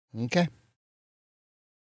Okay.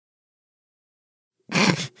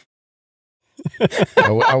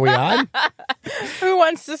 Are we on? Who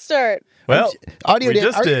wants to start? Well, Audio we Dan,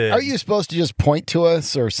 just did. are you supposed to just point to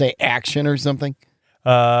us or say action or something?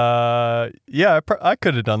 Yeah, I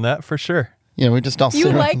could have done that for sure. You know, we just all sit You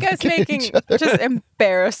around like us looking at making each other. just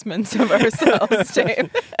embarrassments of ourselves,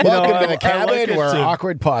 Dave. Welcome to I the cabin like it where to-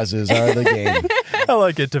 awkward pauses are the game. I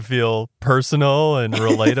like it to feel personal and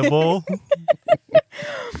relatable.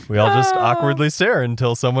 We all just awkwardly stare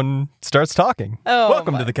until someone starts talking. Oh,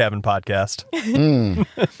 Welcome my. to the Cabin Podcast.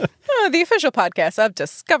 The official podcast of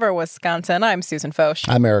Discover Wisconsin. I'm Susan Foch.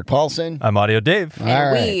 I'm Eric Paulson. I'm Audio Dave. All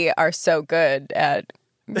And right. we are so good at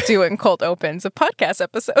doing cold opens of podcast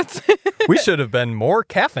episodes. We should have been more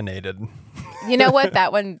caffeinated. You know what?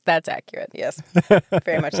 That's accurate. Yes.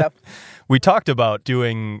 Very much so. We talked about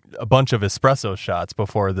doing a bunch of espresso shots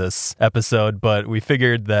before this episode, but we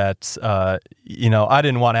figured that, I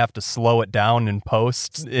didn't want to have to slow it down in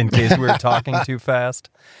post in case we were talking too fast.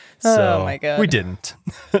 So Oh, my God. we didn't.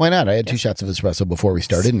 Why not? I had 2 shots of espresso before we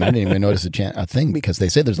started, and I didn't even notice a thing because they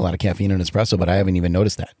say there's a lot of caffeine in espresso, but I haven't even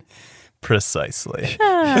noticed that. Precisely.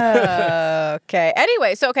 Okay.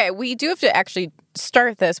 Anyway, we do have to actually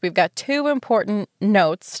start this. We've got 2 important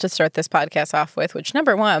notes to start this podcast off with, which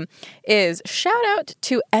number 1 is shout out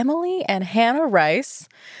to Emily and Hannah Rice.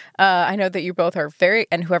 I know that you both are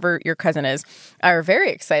and whoever your cousin is, are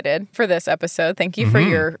very excited for this episode. Thank you for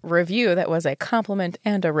your review. That was a compliment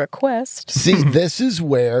and a request. See, this is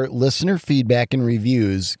where listener feedback and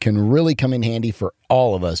reviews can really come in handy for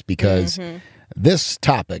all of us because this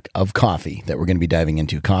topic of coffee that we're going to be diving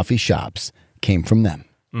into, coffee shops, came from them.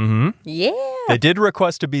 Yeah. They did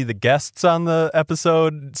request to be the guests on the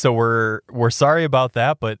episode, so we're sorry about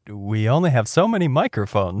that, but we only have so many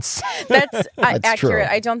microphones. That's accurate. true.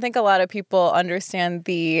 I don't think a lot of people understand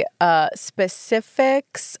the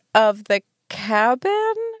specifics of the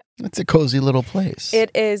cabin. It's a cozy little place. It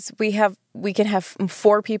is. We can have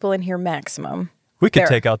 4 people in here maximum. We could There.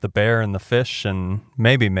 take out the bear and the fish and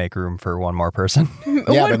maybe make room for one more person. yeah,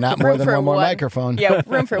 but not more room than for one more microphone. Yeah,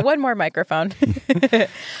 room for one more microphone.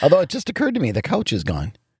 Although it just occurred to me, the couch is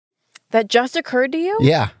gone. That just occurred to you,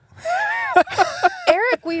 Yeah.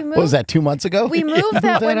 Eric? We moved. What was that, 2 months ago? We moved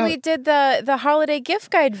that when out? we did the holiday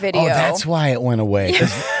gift guide video. Oh, that's why it went away.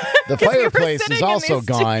 'Cause the we were fireplace sitting is in also these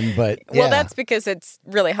two- gone, but Well, yeah. that's because it's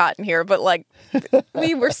really hot in here. But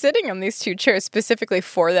we were sitting on these 2 chairs specifically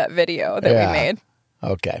for that video that Yeah. we made.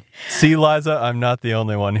 Okay. See, Liza, I'm not the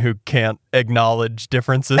only one who can't acknowledge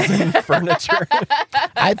differences in furniture.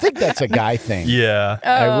 I think that's a guy thing. Yeah.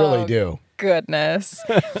 I really do. Goodness.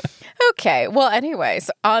 Okay. Well, anyways,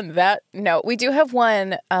 on that note, we do have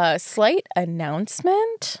one slight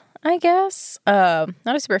announcement, I guess. Not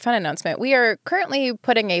a super fun announcement. We are currently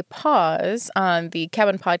putting a pause on the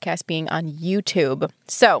Cabin Podcast being on YouTube.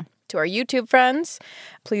 So, to our YouTube friends,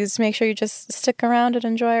 please make sure you just stick around and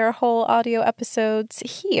enjoy our whole audio episodes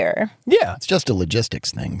here. Yeah. It's just a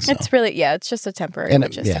logistics thing. So. It's really, it's just a temporary And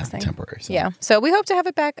logistics thing. temporary. So. Yeah. So we hope to have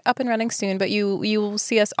it back up and running soon, but you will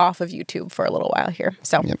see us off of YouTube for a little while here.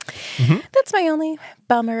 So that's my only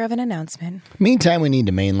bummer of an announcement. Meantime, we need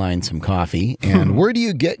to mainline some coffee. And where do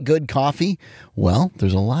you get good coffee? Well,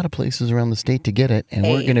 there's a lot of places around the state to get it. And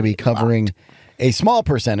we're going to be covering a small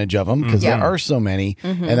percentage of them because there are so many.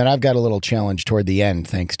 And then I've got a little challenge toward the end,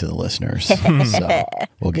 thanks to the listeners. So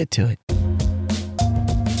we'll get to it.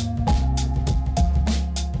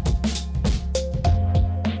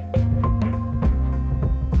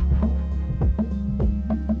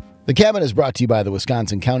 The Cabin is brought to you by the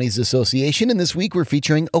Wisconsin Counties Association, and this week we're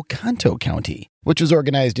featuring Oconto County, which was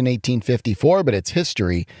organized in 1854, but its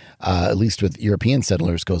history, at least with European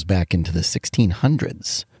settlers, goes back into the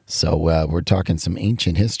 1600s. So we're talking some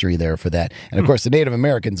ancient history there for that. And, of course, the Native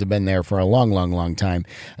Americans have been there for a long, long, long time.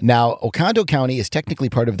 Now, Oconto County is technically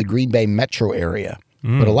part of the Green Bay metro area,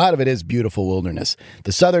 but a lot of it is beautiful wilderness.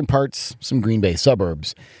 The southern parts, some Green Bay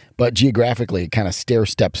suburbs, but geographically it kind of stair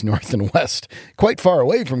steps north and west, quite far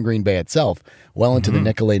away from Green Bay itself, well into the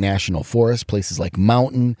Nicolet National Forest, places like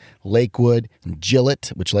Mountain, Lakewood, and Gillett,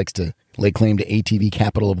 which likes to lay claim to ATV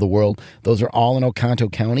capital of the world. Those are all in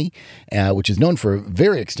Oconto County, which is known for a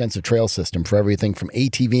very extensive trail system for everything from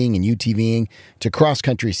ATVing and UTVing to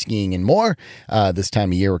cross-country skiing and more. This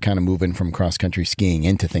time of year, we're kind of moving from cross-country skiing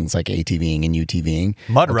into things like ATVing and UTVing.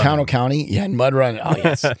 Mud Oconto running. County, yeah, and mud running. Oh,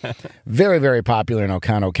 yes. Very, very popular in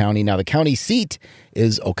Oconto County. Now, the county seat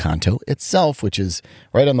is Oconto itself, which is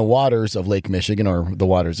right on the waters of Lake Michigan, or the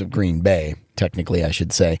waters of Green Bay, technically, I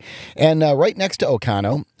should say. And right next to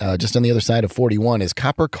Oconto, just on the other side of 41, is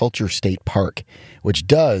Copper Culture State Park, which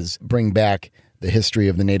does bring back the history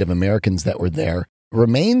of the Native Americans that were there.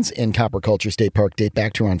 remains in Copper Culture State Park date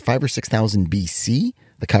back to around 5,000 or 6,000 BC.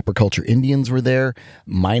 The Copper Culture Indians were there,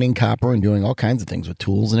 mining copper and doing all kinds of things with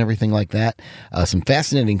tools and everything like that. Some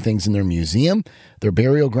fascinating things in their museum. Their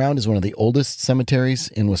burial ground is one of the oldest cemeteries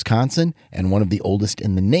in Wisconsin and one of the oldest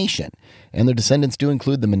in the nation. And their descendants do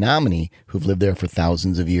include the Menominee, who've lived there for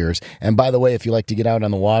thousands of years. And by the way, if you like to get out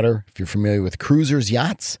on the water, if you're familiar with cruisers'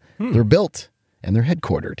 yachts, they're built and they're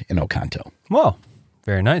headquartered in Oconto. Whoa,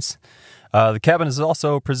 very nice. The cabin is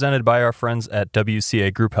also presented by our friends at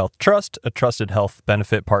WCA Group Health Trust, a trusted health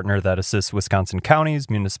benefit partner that assists Wisconsin counties,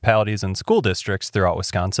 municipalities, and school districts throughout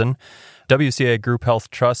Wisconsin. WCA Group Health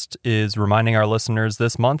Trust is reminding our listeners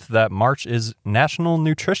this month that March is National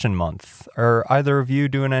Nutrition Month. Are either of you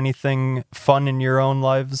doing anything fun in your own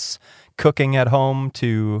lives, cooking at home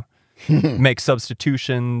to make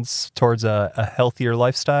substitutions towards a healthier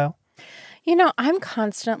lifestyle? You know, I'm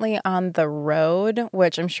constantly on the road,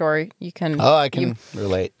 which I'm sure you can... Oh, I can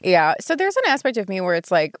relate. Yeah. So there's an aspect of me where it's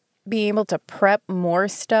like being able to prep more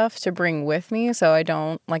stuff to bring with me so I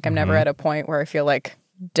don't, like, I'm never at a point where I feel like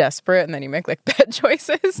desperate and then you make like bad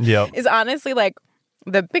choices. Yep. Is honestly like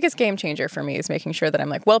the biggest game changer for me is making sure that I'm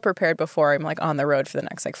like well prepared before I'm like on the road for the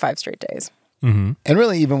next like 5 straight days. Mm-hmm. And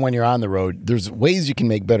really, even when you're on the road, there's ways you can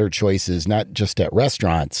make better choices, not just at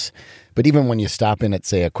restaurants, but even when you stop in at,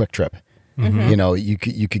 say, a Quick Trip. Mm-hmm. You know, you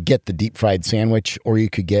could get the deep fried sandwich, or you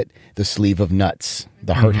could get the sleeve of nuts,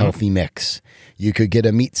 the heart healthy mix. You could get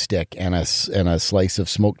a meat stick and a slice of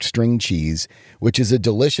smoked string cheese, which is a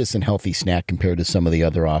delicious and healthy snack compared to some of the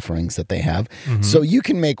other offerings that they have. Mm-hmm. So you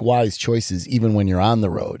can make wise choices even when you're on the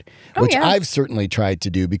road, which I've certainly tried to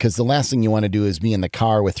do, because the last thing you want to do is be in the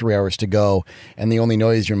car with 3 hours to go, and the only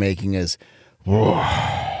noise you're making is, whoa.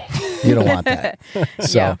 You don't want that.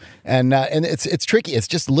 So, and it's tricky. It's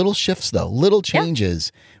just little shifts, though, little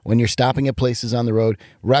changes when you're stopping at places on the road.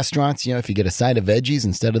 Restaurants, you know, if you get a side of veggies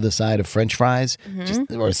instead of the side of French fries,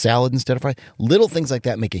 or a salad instead of fries, little things like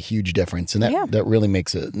that make a huge difference. And that really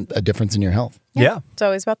makes a difference in your health. Yeah. It's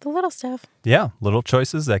always about the little stuff. Yeah. Little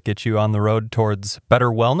choices that get you on the road towards better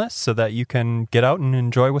wellness so that you can get out and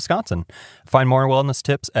enjoy Wisconsin. Find more wellness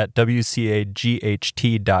tips at WCAGHT.org.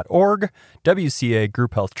 WCA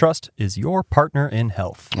Group Health Trust is your partner in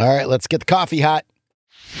health. All right, let's get the coffee hot.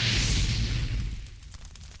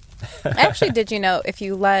 Actually, did you know if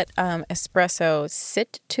you let espresso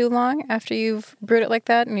sit too long after you've brewed it like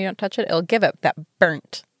that and you don't touch it, it'll give it that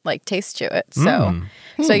burnt like taste to it. So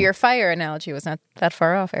so your fire analogy was not that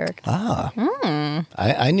far off, Eric.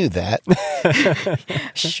 I knew that.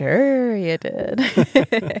 Sure you did.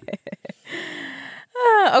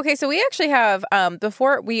 Okay, so we actually have,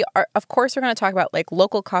 before we are, of course, we're going to talk about like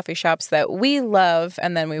local coffee shops that we love,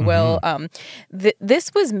 and then we will.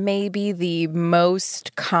 This was maybe the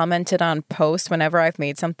most commented on post whenever I've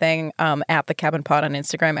made something at the Cabin Pod on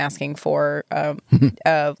Instagram asking for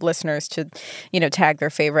listeners to, tag their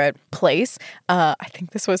favorite place. I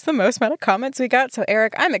think this was the most amount of comments we got. So,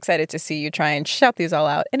 Eric, I'm excited to see you try and shout these all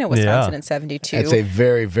out in Wisconsin in 72. It's a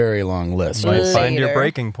very, very long list. Right? Find your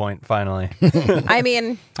breaking point, finally. I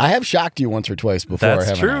mean, I have shocked you once or twice before.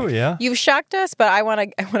 That's true, yeah. You've shocked us, but I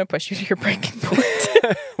want to push you to your breaking point.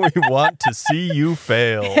 We want to see you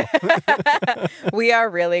fail. We are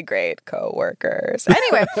really great co-workers.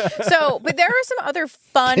 Anyway, but there are some other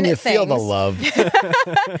fun things. Can you feel the love?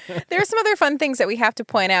 There are some other fun things that we have to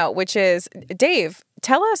point out, which is, Dave,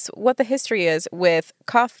 tell us what the history is with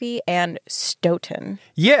coffee and Stoughton.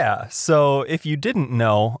 Yeah, so if you didn't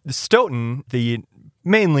know, Stoughton, the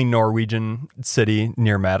mainly Norwegian city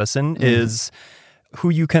near Madison, is who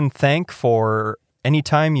you can thank for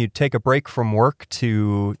anytime you take a break from work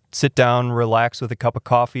to sit down, relax with a cup of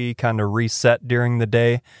coffee, kind of reset during the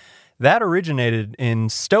day. That originated in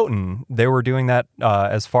Stoughton. They were doing that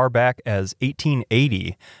as far back as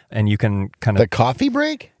 1880. And you can kind of... The coffee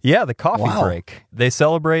break? Yeah, the coffee break. They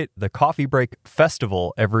celebrate the Coffee Break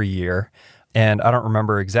Festival every year. And I don't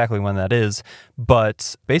remember exactly when that is.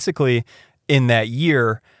 But basically, in that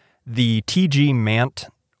year, the T.G. Mant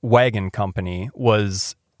Wagon Company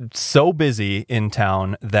was so busy in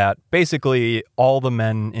town that basically all the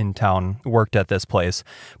men in town worked at this place.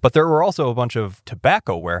 But there were also a bunch of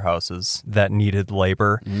tobacco warehouses that needed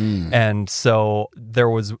labor. And so there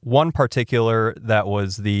was one particular that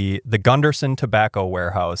was the Gunderson Tobacco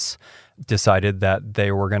Warehouse decided that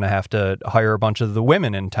they were going to have to hire a bunch of the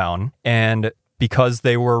women in town. And because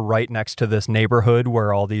they were right next to this neighborhood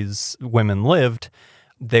where all these women lived,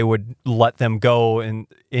 they would let them go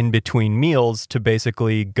in between meals to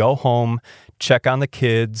basically go home, check on the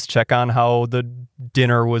kids, check on how the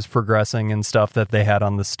dinner was progressing and stuff that they had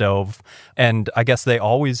on the stove. And I guess they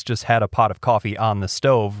always just had a pot of coffee on the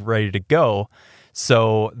stove ready to go.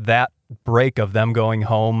 So that break of them going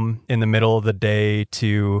home in the middle of the day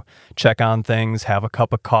to check on things, have a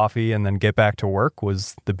cup of coffee, and then get back to work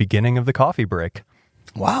was the beginning of the coffee break.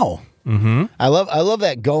 Wow. Mm-hmm. I love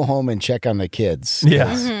that go home and check on the kids.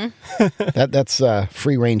 Yeah. That's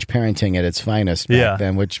free range parenting at its finest back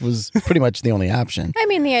then, which was pretty much the only option. I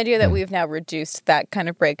mean, the idea that we've now reduced that kind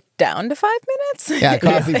of break down to 5 minutes. Yeah,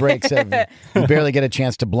 coffee breaks you barely get a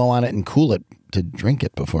chance to blow on it and cool it to drink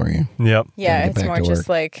it before you. Yep. Yeah, get it's back more to just work.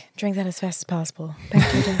 like drink that as fast as possible. Back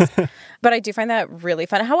to your desk. But I do find that really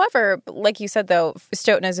fun. However, like you said, though,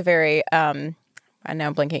 Stoughton is a very, and now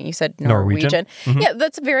I'm blinking, you said Norwegian. Mm-hmm. Yeah,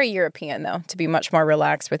 that's very European, though, to be much more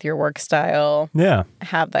relaxed with your work style. Yeah.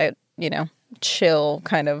 Have that, chill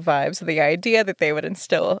kind of vibe. So the idea that they would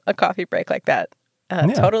instill a coffee break like that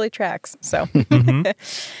totally tracks. So.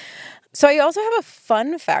 So I also have a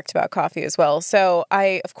fun fact about coffee as well. So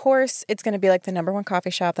of course, it's going to be like the number one coffee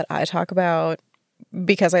shop that I talk about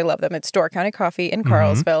because I love them. It's Door County Coffee in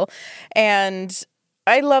Carlsville. And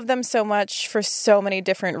I love them so much for so many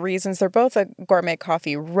different reasons. They're both a gourmet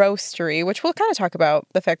coffee roastery, which we'll kind of talk about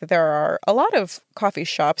the fact that there are a lot of coffee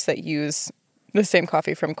shops that use the same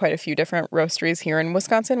coffee from quite a few different roasteries here in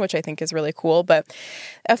Wisconsin, which I think is really cool. But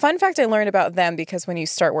a fun fact I learned about them, because when you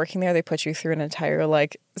start working there, they put you through an entire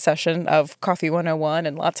session of Coffee 101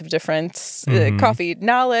 and lots of different coffee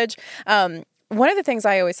knowledge. One of the things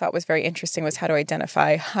I always thought was very interesting was how to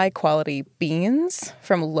identify high-quality beans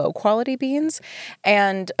from low-quality beans.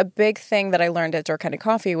 And a big thing that I learned at Door County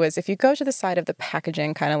Coffee was if you go to the side of the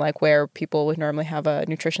packaging, kind of like where people would normally have a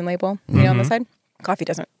nutrition label, on the side, coffee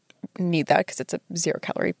doesn't need that because it's a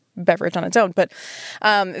 0-calorie beverage on its own. But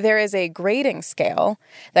there is a grading scale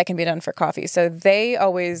that can be done for coffee. So they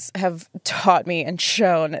always have taught me and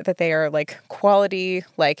shown that they are quality,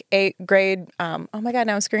 A grade. Oh my God,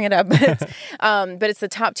 now I'm screwing it up. But it's the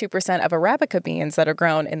top 2% of Arabica beans that are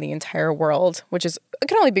grown in the entire world, which it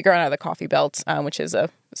can only be grown out of the coffee belt, which is a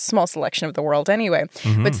small selection of the world anyway.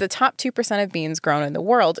 But it's the top 2% of beans grown in the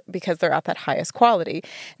world because they're at that highest quality.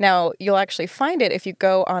 Now, you'll actually find it if you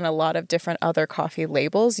go on a lot of different other coffee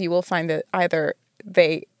labels. You will find that either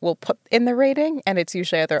they will put in the rating, and it's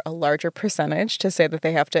usually either a larger percentage to say that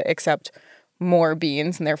they have to accept more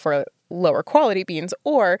beans and therefore lower quality beans,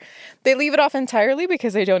 or they leave it off entirely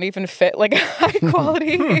because they don't even fit a high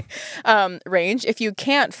quality range. If you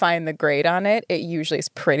can't find the grade on it, it usually is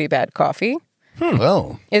pretty bad coffee.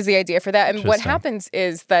 Whoa. Is the idea for that. And what happens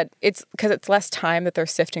is that it's because it's less time that they're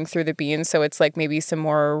sifting through the beans. So it's maybe some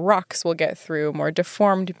more rocks will get through, more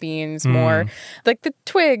deformed beans, more the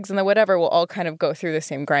twigs and the whatever will all kind of go through the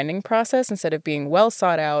same grinding process instead of being well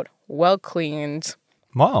sought out, well cleaned.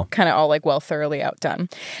 Wow. Kind of all well thoroughly outdone.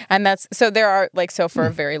 And there are so for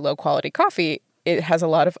a very low quality coffee, it has a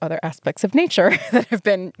lot of other aspects of nature that have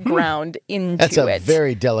been ground into it. That's a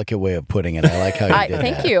very delicate way of putting it. I like how you did that.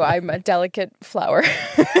 Thank you. I'm a delicate flower.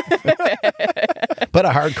 But a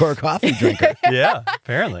hardcore coffee drinker. Yeah,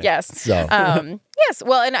 apparently. Yes. So. Yes.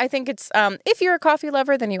 Well, and I think it's, if you're a coffee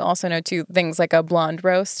lover, then you also know two things like a blonde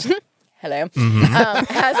roast. Hello.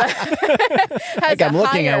 I'm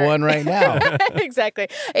looking at one right now. Exactly.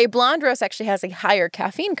 A blonde roast actually has a higher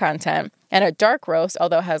caffeine content, and a dark roast,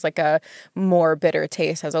 although has a more bitter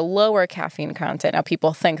taste, has a lower caffeine content. Now,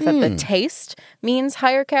 people think that the taste means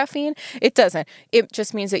higher caffeine. It doesn't. It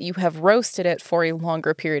just means that you have roasted it for a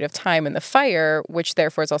longer period of time in the fire, which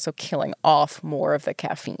therefore is also killing off more of the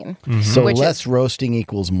caffeine. So less roasting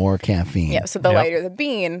equals more caffeine. Yeah. So the lighter the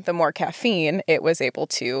bean, the more caffeine it was able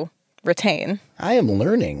to retain. I am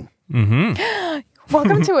learning.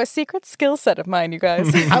 Welcome to a secret skill set of mine, you guys.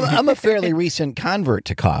 I'm a fairly recent convert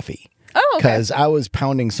to coffee. Oh, okay. Because I was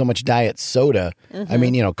pounding so much diet soda. I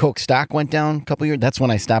mean, Coke stock went down a couple years. That's when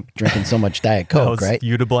I stopped drinking so much Diet Coke, right?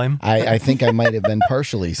 You to blame? I think I might have been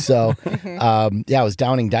partially. So, I was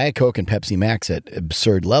downing Diet Coke and Pepsi Max at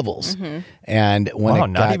absurd levels. And when it got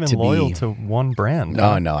not even to loyal be, to one brand.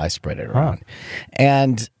 No, I spread it around.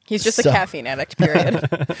 And He's just a caffeine addict, period.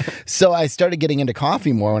 So I started getting into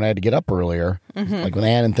coffee more when I had to get up earlier, like with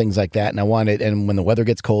Ann and things like that. And when the weather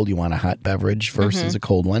gets cold, you want a hot beverage versus a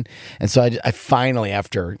cold one. And so I finally,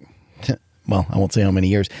 after, well, I won't say how many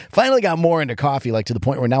years, finally got more into coffee, to the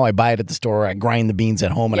point where now I buy it at the store, I grind the beans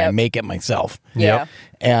at home, and I make it myself. Yeah.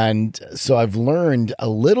 And so I've learned a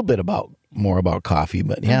little bit more about coffee,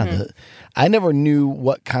 but I never knew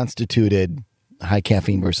what constituted high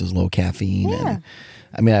caffeine versus low caffeine. Yeah. And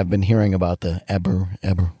I mean, I've been hearing about the Eber.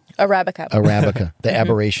 Arabica, the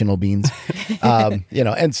aberrational beans.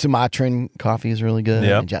 And Sumatran coffee is really good.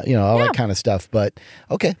 Yep. All that kind of stuff. But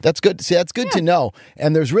okay, that's good. See, that's good to know.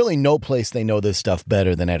 And there's really no place they know this stuff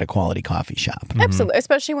better than at a quality coffee shop. Absolutely.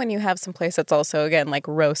 Especially when you have some place that's also, again, like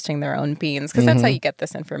roasting their own beans, because that's how you get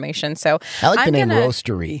this information. So I like the name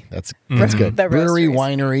Roastery. That's good. The Brewery, roasteries.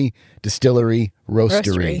 winery, distillery,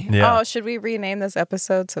 roastery. Yeah. Oh, should we rename this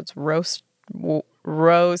episode so it's Roast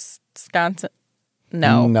Wisconsin?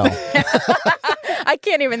 No. I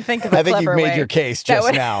can't even think of a I think clever you've made way. your case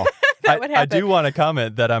just now. I do want to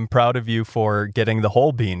comment that I'm proud of you for getting the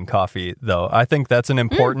whole bean coffee, though. I think that's an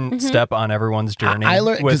important step on everyone's journey. I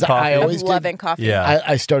learned with because I coffee. always Loving coffee. Yeah.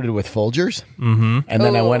 I started with Folgers, and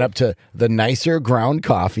then I went up to the nicer ground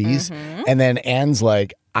coffees, and then Anne's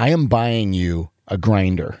like, "I am buying you a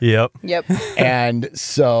grinder," Yep. and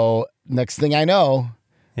so next thing I know,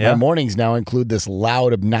 my mornings now include this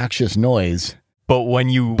loud, obnoxious noise. But when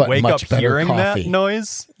you But wake much up better hearing coffee. that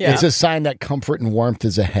noise, It's a sign that comfort and warmth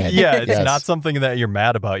is ahead. yeah, it's Yes. not something that you're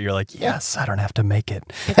mad about. You're like, yes, I don't have to make it.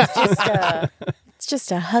 It's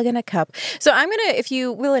just a hug and a cup. So I'm gonna, if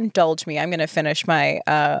you will indulge me, I'm gonna finish my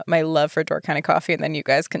my love for Door County coffee, and then you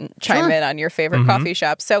guys can chime in on your favorite coffee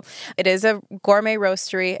shop. So it is a gourmet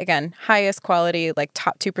roastery. Again, highest quality, like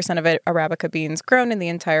top 2% of it Arabica beans grown in the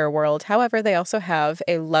entire world. However, they also have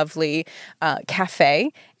a lovely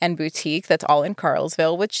cafe and boutique that's all in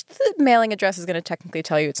Carlsville, which the mailing address is going to technically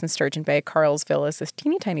tell you it's in Sturgeon Bay. Carlsville is this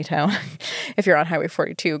teeny tiny town. If you're on Highway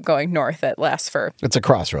 42 going north, that lasts for It's a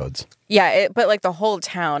crossroads. yeah, but like the whole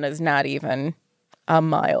town is not even a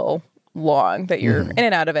mile long that you're in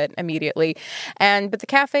and out of it immediately. But the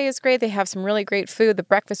cafe is great. They have some really great food. The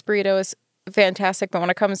breakfast burrito is fantastic. But when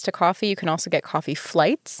it comes to coffee, you can also get coffee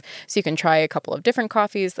flights. So you can try a couple of different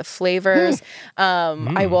coffees, the flavors.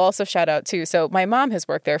 I will also shout out too. So my mom has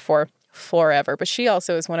worked there for forever, but she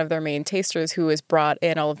also is one of their main tasters who has brought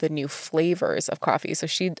in all of the new flavors of coffee. So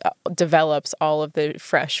she develops all of the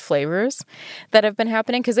fresh flavors that have been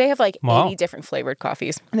happening, because they have like 80 different flavored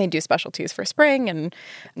coffees, and they do specialties for spring and,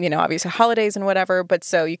 obviously holidays and whatever. But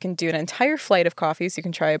so you can do an entire flight of coffees. You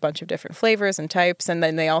can try a bunch of different flavors and types, and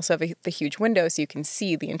then they also have the huge window so you can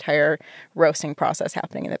see the entire roasting process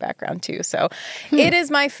happening in the background too. So it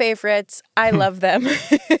is my favorite. I love them.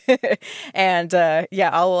 And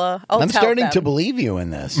I'll I'm tout starting them. to believe you in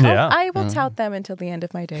this. Yeah. I will tout them until the end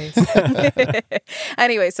of my days.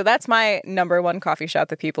 Anyway, so that's my number one coffee shop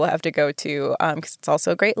that people have to go to, because it's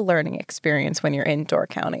also a great learning experience when you're in Door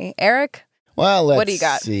County. Eric? Well, let's What do you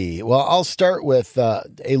got? see. Well, I'll start with a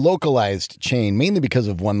localized chain, mainly because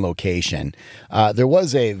of one location. There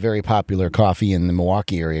was a very popular coffee in the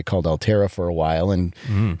Milwaukee area called Altera for a while, and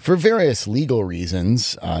for various legal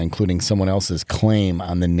reasons, including someone else's claim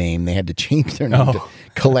on the name, they had to change their name to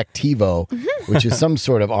Colectivo, which is some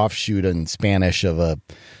sort of offshoot in Spanish of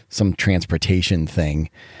some transportation thing.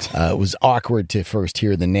 It was awkward to first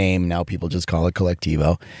hear the name. Now people just call it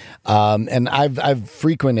Colectivo. And I've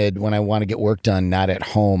frequented, when I want to get work done, not at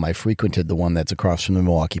home, I frequented the one that's across from the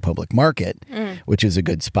Milwaukee Public Market, which is a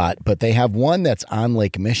good spot. But they have one that's on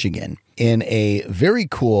Lake Michigan in a very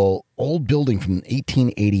cool old building from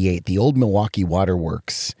 1888, the old Milwaukee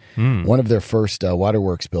Waterworks, one of their first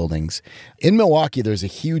waterworks buildings. In Milwaukee, there's a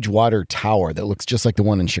huge water tower that looks just like the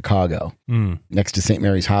one in Chicago next to St.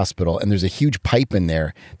 Mary's Hospital. And there's a huge pipe in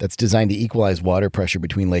there that's designed to equalize water pressure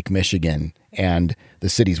between Lake Michigan and the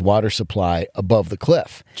city's water supply above the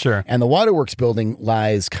cliff. Sure. And the waterworks building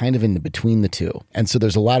lies kind of in between the two. And so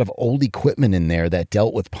there's a lot of old equipment in there that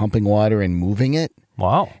dealt with pumping water and moving it.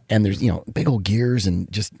 Wow. And there's, big old gears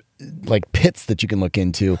and just like pits that you can look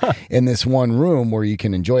into in this one room where you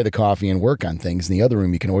can enjoy the coffee and work on things. In the other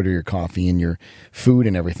room, you can order your coffee and your food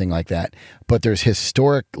and everything like that. But there's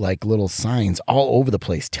historic, like little signs all over the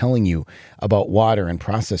place telling you about water and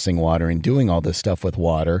processing water and doing all this stuff with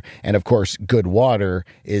water. And of course, good water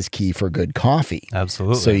is key for good coffee.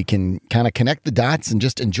 Absolutely. So you can kind of connect the dots and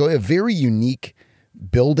just enjoy a very unique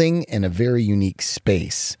building and a very unique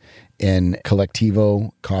space in Colectivo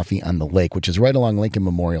Coffee on the Lake, which is right along Lincoln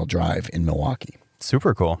Memorial Drive in Milwaukee.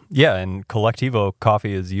 Super cool. Yeah, and Colectivo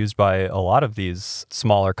coffee is used by a lot of these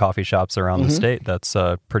smaller coffee shops around the state. That's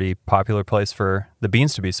a pretty popular place for the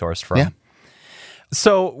beans to be sourced from. Yeah.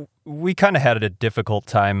 So we kind of had a difficult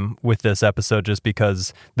time with this episode just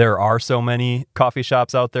because there are so many coffee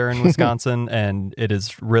shops out there in Wisconsin, and it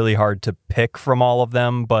is really hard to pick from all of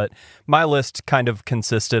them. But my list kind of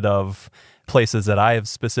consisted of places that I have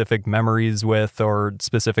specific memories with or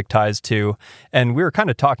specific ties to. And we were kind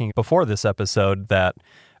of talking before this episode that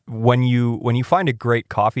when you find a great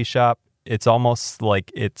coffee shop, it's almost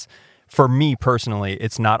like it's for me personally,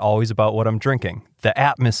 it's not always about what I'm drinking. The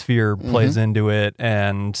atmosphere plays into it,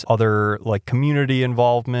 and other like community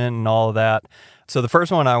involvement and all of that. So the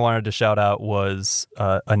first one I wanted to shout out was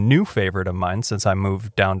a new favorite of mine since I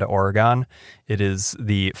moved down to Oregon. It is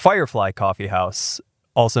the Firefly Coffee House,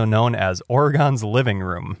 also known as Oregon's Living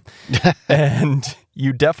Room. And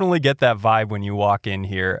you definitely get that vibe when you walk in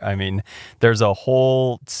here. I mean, there's a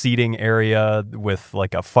whole seating area with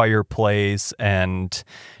like a fireplace and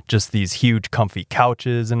just these huge comfy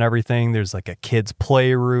couches and everything. There's like a kids'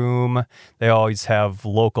 playroom. They always have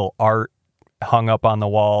local art hung up on the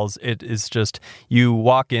walls. It is just, you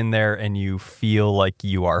walk in there and you feel like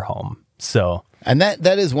you are home. So... And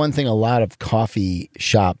that is one thing a lot of coffee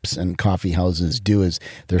shops and coffee houses do is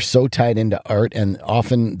they're so tied into art, and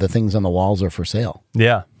often the things on the walls are for sale.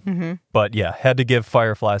 Yeah. Mm-hmm. But yeah, had to give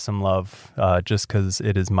Firefly some love just because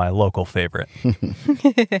it is my local favorite.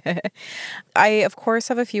 I, of course,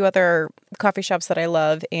 have a few other coffee shops that I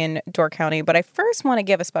love in Door County, but I first want to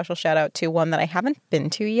give a special shout out to one that I haven't been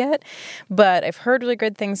to yet, but I've heard really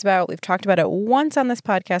good things about. We've talked about it once on this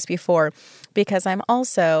podcast before, because I'm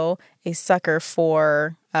also a sucker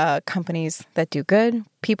for companies that do good,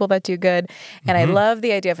 people that do good. And I love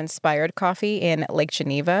the idea of inspired coffee in Lake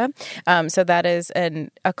Geneva. So that is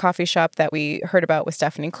a coffee shop that we heard about with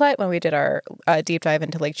Stephanie Klett when we did our deep dive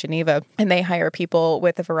into Lake Geneva. And they hire people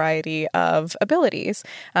with a variety of abilities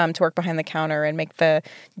to work behind the counter and make the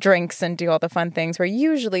drinks and do all the fun things, where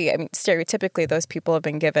usually, I mean, stereotypically, those people have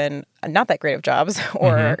been given not that great of jobs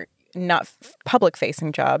or not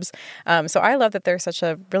public-facing jobs. So I love that they're such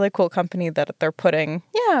a really cool company that they're putting,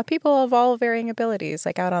 people of all varying abilities,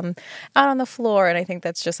 like out on the floor. And I think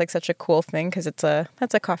that's just like such a cool thing, because that's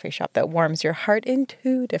a coffee shop that warms your heart in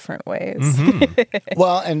two different ways.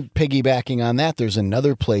 Well, and piggybacking on that, there's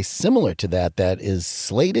another place similar to that is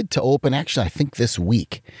slated to open, actually, I think this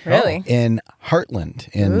week. Really? In Heartland,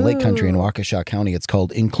 in Lake Country in Waukesha County. It's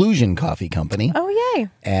called Inclusion Coffee Company. Oh, yay.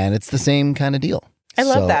 And it's the same kind of deal. I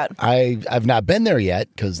love that. I've not been there yet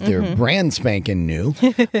because they're brand spanking new,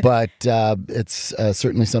 but it's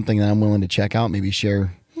certainly something that I'm willing to check out, maybe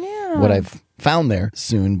share what I've found there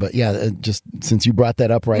soon. But just since you brought that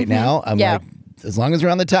up right now, I'm like, as long as we're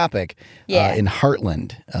on the topic, in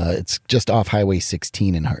Heartland, it's just off Highway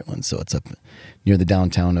 16 in Heartland. So it's up near the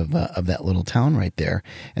downtown of that little town right there.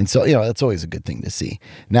 And so, that's always a good thing to see.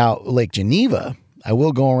 Now, Lake Geneva, I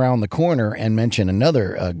will go around the corner and mention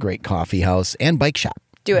another great coffee house and bike shop.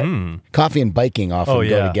 Do it. Coffee and biking often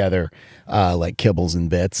go together like kibbles and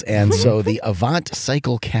bits. And so the Avant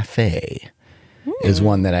Cycle Cafe is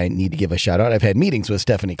one that I need to give a shout out. I've had meetings with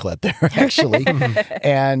Stephanie Klett there, actually.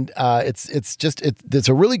 And it's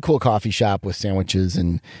a really cool coffee shop with sandwiches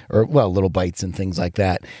little bites and things like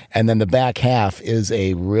that. And then the back half is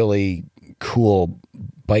a really cool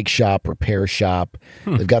bike shop, repair shop.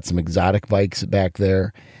 They've got some exotic bikes back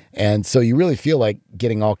there. And so you really feel like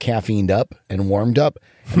getting all caffeined up and warmed up.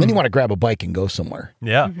 And then you want to grab a bike and go somewhere.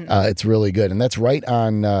 Yeah. It's really good. And that's right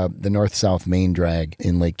on the north-south main drag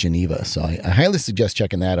in Lake Geneva. So I highly suggest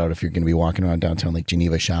checking that out if you're going to be walking around downtown Lake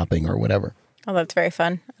Geneva shopping or whatever. Oh, that's very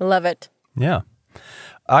fun. I love it. Yeah.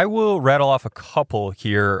 I will rattle off a couple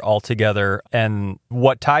here altogether. And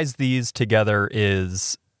what ties these together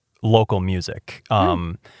is local music.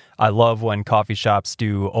 I love when coffee shops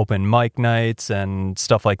do open mic nights and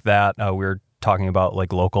stuff like that. We're talking about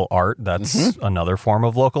like local art. That's another form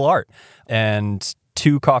of local art. And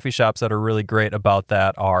two coffee shops that are really great about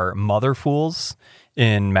that are Mother Fools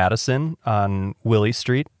in Madison on Willie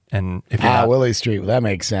Street. And if you're Willie Street, that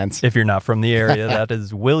makes sense. If you're not from the area, that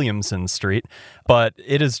is Williamson Street. But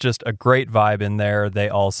it is just a great vibe in there. They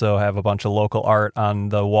also have a bunch of local art on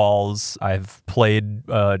the walls. I've played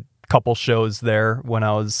couple shows there when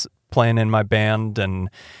I was playing in my band, and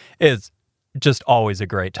it's just always a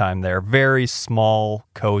great time there. Very small,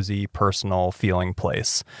 cozy, personal feeling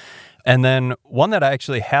place. And then one that I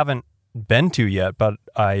actually haven't been to yet, but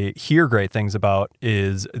I hear great things about,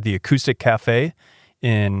 is the Acoustic Cafe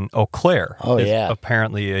in Eau Claire. Oh, it's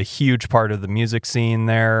apparently a huge part of the music scene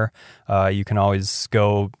there. You can always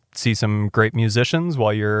go see some great musicians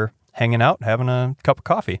while you're hanging out, having a cup of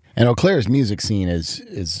coffee. And Eau Claire's music scene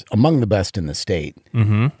is among the best in the state.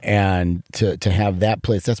 And to have that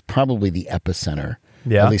place, that's probably the epicenter,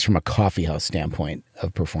 at least from a coffee house standpoint,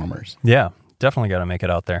 of performers. Yeah, definitely got to make it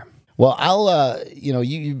out there. Well, I'll,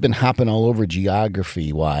 you've been hopping all over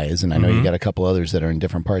geography-wise, and I know you got a couple others that are in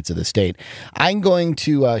different parts of the state. I'm going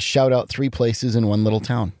to shout out three places in one little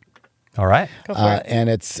town. All right. Go for it. And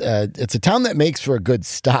it's a town that makes for a good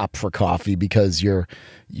stop for coffee because you're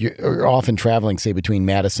often traveling, say, between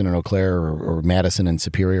Madison and Eau Claire or Madison and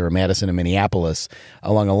Superior or Madison and Minneapolis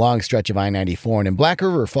along a long stretch of I-94. And in Black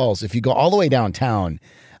River Falls, if you go all the way downtown,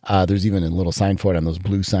 there's even a little sign for it on those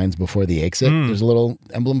blue signs before the exit. There's a little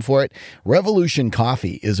emblem for it. Revolution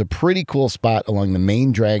Coffee is a pretty cool spot along the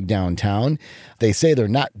main drag downtown. They say they're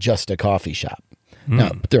not just a coffee shop.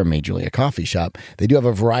 No, but they're majorly a coffee shop. They do have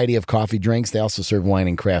a variety of coffee drinks. They also serve wine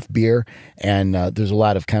and craft beer. And there's a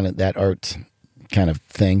lot of kind of that art kind of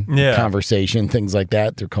thing, conversation, things like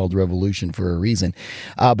that. They're called Revolution for a reason.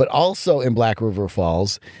 But also in Black River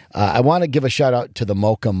Falls, I want to give a shout out to the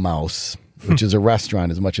Mocha Mouse, which is a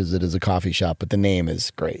restaurant as much as it is a coffee shop, but the name is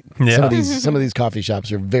great. Yeah. Some of these coffee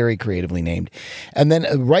shops are very creatively named. And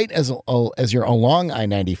then right as you're along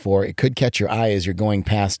I-94, it could catch your eye as you're going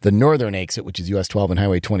past the northern exit, which is US 12 and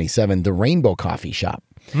Highway 27, the Rainbow Coffee Shop,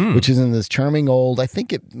 which is in this charming old, I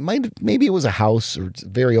think maybe it was a house or it's a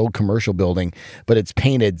very old commercial building, but it's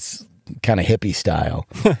painted kind of hippie style.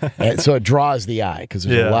 And so it draws the eye because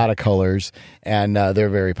there's a lot of colors, and they're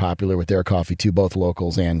very popular with their coffee too, both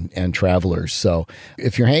locals and travelers. So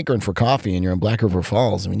if you're hankering for coffee and you're in Black River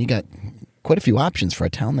Falls, I mean, you got quite a few options for a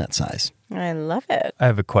town that size. I love it. I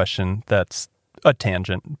have a question that's a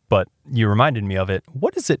tangent, but you reminded me of it.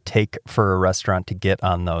 What does it take for a restaurant to get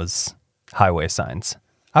on those highway signs?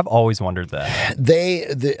 I've always wondered that.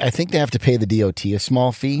 I think they have to pay the DOT a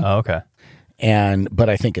small fee. Oh, okay. But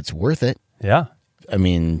I think it's worth it. Yeah. I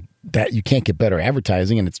mean, that you can't get better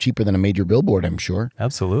advertising, and it's cheaper than a major billboard, I'm sure.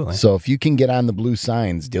 Absolutely. So if you can get on the blue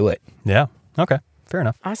signs, do it. Yeah. Okay. Fair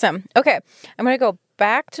enough. Awesome. Okay, I'm going to go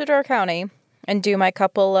back to Door County and do my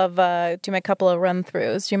couple of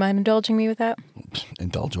run-throughs. Do you mind indulging me with that?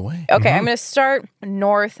 Indulge away. Okay, I'm going to start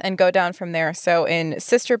north and go down from there. So in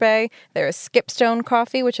Sister Bay, there's Skipstone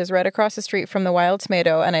Coffee, which is right across the street from the Wild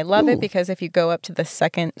Tomato. And I love it because if you go up to the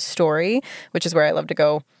second story, which is where I love to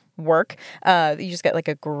go work, you just get like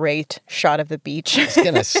a great shot of the beach. I was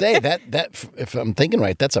going to say, that if I'm thinking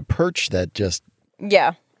right, that's a perch that just...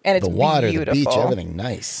 Yeah. And it's the water, beautiful. the beach, everything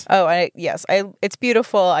nice. Oh, it's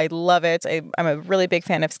beautiful. I love it. I'm a really big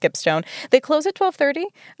fan of Skipstone. They close at 12:30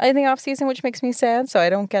 in the off season, which makes me sad. So I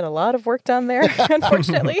don't get a lot of work done there,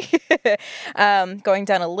 unfortunately. Going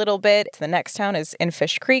down a little bit, the next town is in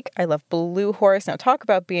Fish Creek. I love Blue Horse. Now talk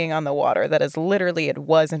about being on the water. That is literally, it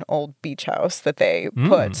was an old beach house that they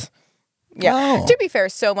put. Yeah. Oh. To be fair,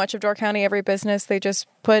 so much of Door County, every business they just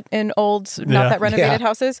put in old, not that renovated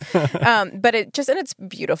houses. But it's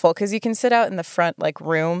beautiful because you can sit out in the front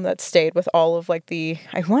room that stayed with all of I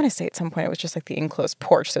want to say at some point it was just the enclosed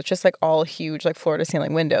porch. So it's just all huge floor to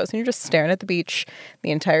ceiling windows, and you're just staring at the beach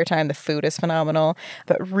the entire time. The food is phenomenal,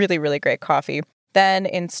 but really, really great coffee. Then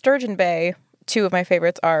in Sturgeon Bay, two of my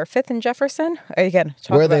favorites are Fifth and Jefferson. Again,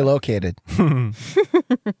 where are they located?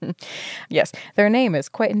 Yes, their name is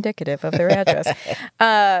quite indicative of their address.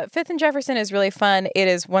 Fifth and Jefferson is really fun. It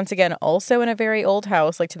is, once again, also in a very old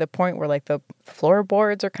house, to the point where the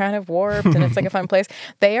floorboards are kind of warped, and it's a fun place.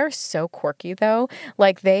 They are so quirky, though.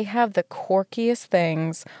 They have the quirkiest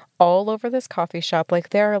things all over this coffee shop.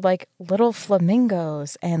 There are little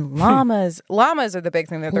flamingos and llamas. Llamas are the big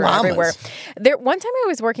thing that they're everywhere. One time I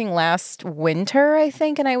was working last winter, I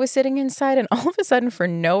think, and I was sitting inside, and all of a sudden, for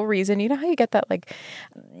no reason, you know how you get that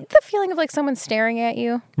the feeling of someone staring at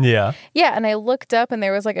you? Yeah. Yeah, and I looked up and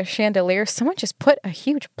there was a chandelier. Someone just put a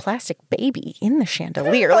huge plastic baby in the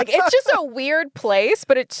chandelier. It's just a weird place,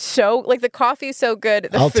 but it's so the coffee's so good.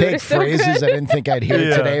 The I'll food take is so phrases good. I didn't think I'd hear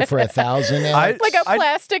today for 1,000. A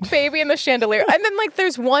plastic baby in the chandelier. And then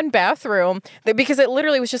there's one bathroom because it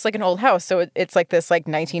literally was just an old house. So it's this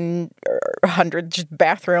 1900s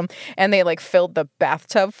bathroom, and they filled the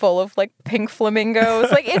bathtub full of pink flamingos.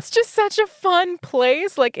 It's just such a fun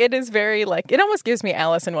place. It is very it almost gives me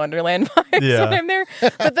Alice in Wonderland vibes when I'm there.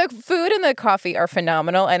 But the food and the coffee are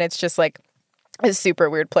phenomenal, and it's just a super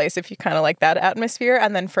weird place if you kind of like that atmosphere.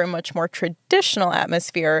 And then for a much more traditional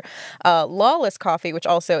atmosphere, Lawless Coffee, which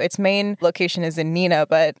also its main location is in Neenah,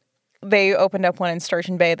 but they opened up one in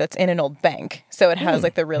Sturgeon Bay that's in an old bank. So it has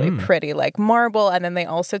the really pretty marble. And then they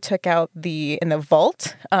also took out in the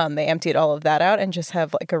vault, they emptied all of that out and just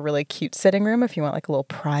have a really cute sitting room if you want a little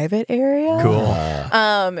private area. Cool.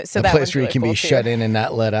 So a that place where really you can cool be too. shut in and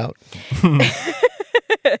not let out.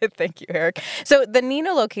 Thank you, Eric. So the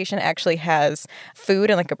Neenah location actually has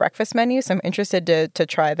food and a breakfast menu. So I'm interested to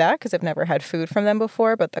try that because I've never had food from them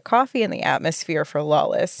before. But the coffee and the atmosphere for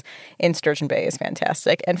Lawless in Sturgeon Bay is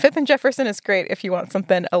fantastic. And Fifth and Jefferson is great if you want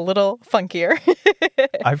something a little funkier.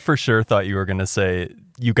 I for sure thought you were going to say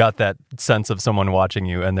you got that sense of someone watching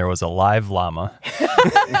you and there was a live llama.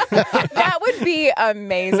 That would be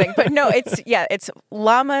amazing. But no, it's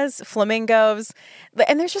llamas, flamingos,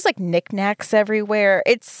 and there's just like knickknacks everywhere.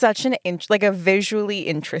 It's such like a visually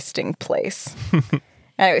interesting place.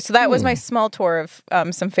 Anyway, so that was my small tour of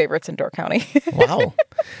some favorites in Door County. Wow.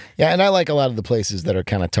 Yeah, and I like a lot of the places that are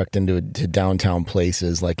kind of tucked into downtown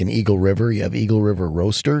places. Like in Eagle River, you have Eagle River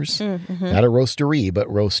Roasters. Mm-hmm. Not a roastery, but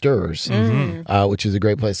roasters, which is a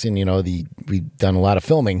great place. And, we've done a lot of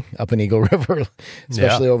filming up in Eagle River,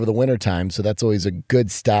 especially over the wintertime. So that's always a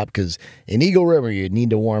good stop because in Eagle River, you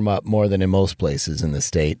need to warm up more than in most places in the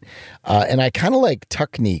state. And I kind of like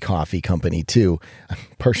Tuckney Coffee Company, too,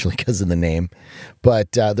 partially because of the name.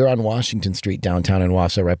 But they're on Washington Street downtown in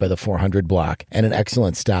Wausau, right by the 400 block, and an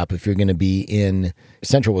excellent stop if you're going to be in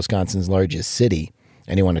central Wisconsin's largest city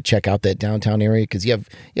and you want to check out that downtown area because you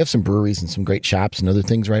have some breweries and some great shops and other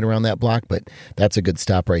things right around that block. But that's a good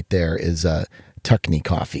stop right there is Tuckney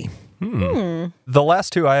Coffee. The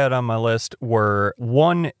last two I had on my list were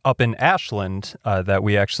one up in Ashland that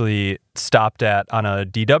we actually stopped at on a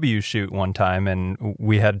DW shoot one time, and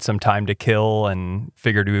we had some time to kill and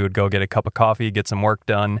figured we would go get a cup of coffee, get some work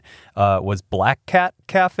done, was Black Cat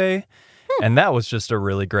Cafe. And that was just a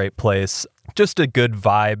really great place. Just a good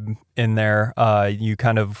vibe in there. You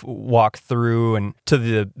kind of walk through and to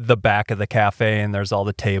the back of the cafe, and there's all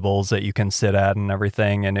the tables that you can sit at and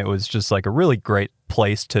everything. And it was just like a really great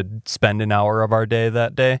place to spend an hour of our day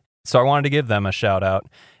that day. So I wanted to give them a shout out.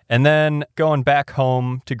 And then going back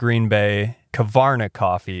home to Green Bay, Kavarna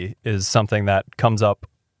Coffee is something that comes up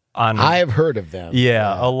I have heard of them.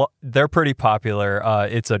 Yeah. They're pretty popular.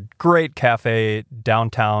 It's a great cafe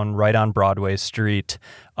downtown, right on Broadway Street.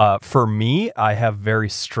 For me, I have very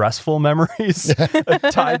stressful memories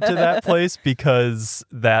tied to that place because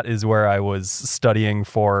that is where I was studying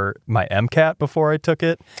for my MCAT before I took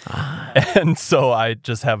it. And so I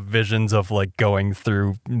just have visions of like going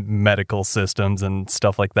through medical systems and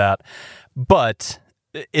stuff like that. But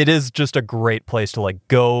it is just a great place to like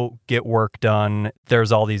go get work done.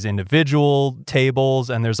 There's all these individual tables,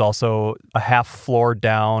 and there's also a half floor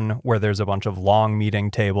down where there's a bunch of long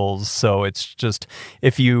meeting tables. So it's just,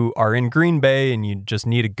 if you are in Green Bay and you just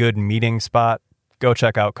need a good meeting spot, go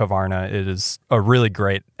check out Kavarna. It is a really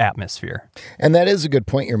great atmosphere. And that is a good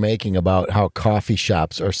point you're making about how coffee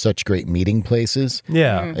shops are such great meeting places.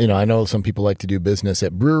 Yeah. I know some people like to do business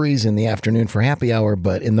at breweries in the afternoon for happy hour,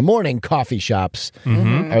 but in the morning, coffee shops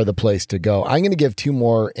are the place to go. I'm going to give two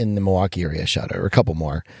more in the Milwaukee area shout out, or a couple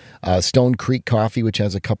more. Stone Creek Coffee, which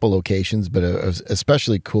has a couple locations, but a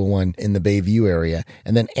especially cool one in the Bayview area.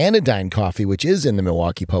 And then Anodyne Coffee, which is in the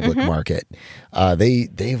Milwaukee public market. They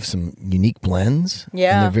have some unique blends.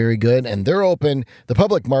 Yeah. And they're very good. And they're open. The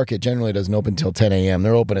public market generally doesn't open until 10 a.m.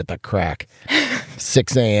 They're open at the crack.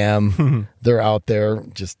 6 a.m. They're out there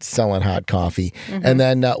just selling hot coffee. And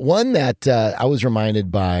then one that I was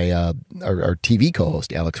reminded by our TV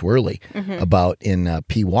co-host, Alex Worley, about in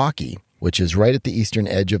Pewaukee, which is right at the eastern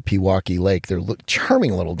edge of Pewaukee Lake. They're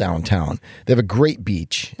charming little downtown. They have a great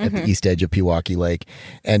beach at the east edge of Pewaukee Lake,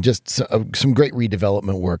 and just some great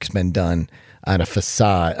redevelopment work's been done on the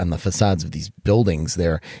facades of these buildings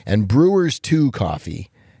there. And Brewers 2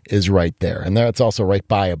 Coffee is right there, and that's also right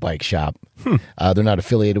by a bike shop. They're not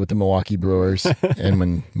affiliated with the Milwaukee Brewers, and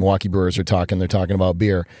when Milwaukee Brewers are talking, they're talking about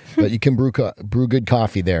beer. But you can brew good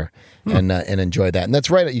coffee there and enjoy that. And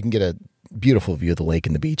that's right. You can get a beautiful view of the lake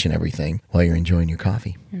and the beach and everything while you're enjoying your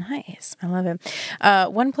coffee. Nice. I love it.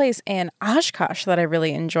 One place in Oshkosh that I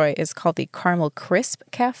really enjoy is called the Caramel Crisp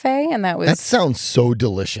Cafe. And that sounds so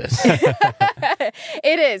delicious.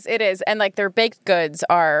 It is. And like their baked goods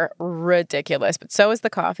are ridiculous, but so is the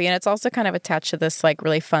coffee. And it's also kind of attached to this like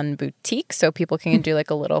really fun boutique. So people can do like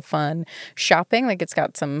a little fun shopping. Like it's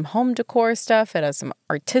got some home decor stuff. It has some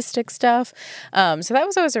artistic stuff. So that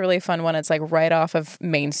was always a really fun one. It's like right off of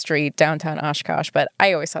Main Street, downtown Oshkosh. But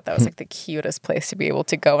I always thought that was like the cutest place to be able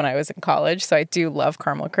to go when I was in college. So I do love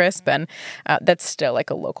Caramel Crisp, and that's still like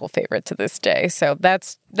a local favorite to this day. So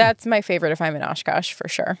that's my favorite if I'm in Oshkosh for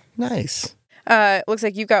sure. Nice. Looks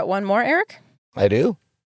like you got one more, Eric. I do.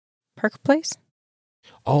 Park Place.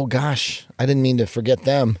 Oh gosh, I didn't mean to forget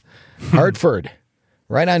them. Hartford,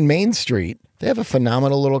 right on Main Street. They have a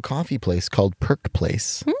phenomenal little coffee place called Perk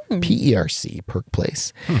Place, P-E-R-C, Perk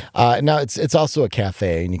Place. Now it's also a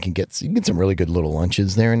cafe, and you can get some really good little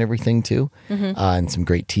lunches there and everything too, and some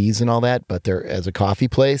great teas and all that. But they're as a coffee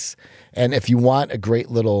place, and if you want a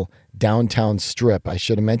great little downtown strip. I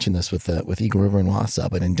should have mentioned this with Eagle River and Wausau,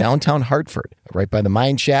 but in downtown Hartford, right by the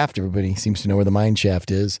mine shaft. Everybody seems to know where the mine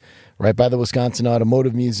shaft is. Right by the Wisconsin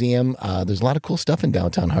Automotive Museum. There's a lot of cool stuff in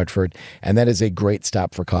downtown Hartford, and that is a great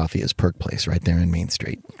stop for coffee is Perk Place right there in Main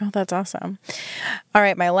Street. Oh, that's awesome. All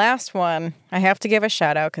right, my last one, I have to give a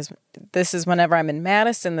shout out because this is whenever I'm in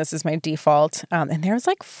Madison, this is my default. And there's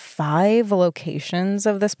like 5 locations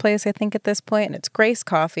of this place, I think, at this point, and it's Grace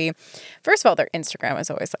Coffee. First of all, their Instagram is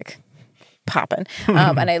always like popping.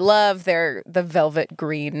 And I love the velvet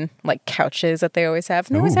green like couches that they always have.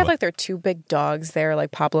 And they always have like their 2 big dogs there, like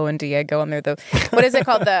Pablo and Diego, and they're the what is it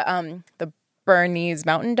called? The Bernese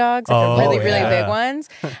mountain dogs, like the really big ones.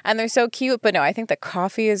 And they're so cute. But no, I think the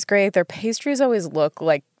coffee is great. Their pastries always look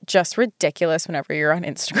like just ridiculous whenever you're on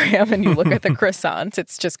Instagram and you look at the croissants.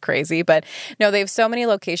 It's just crazy. But no, they have so many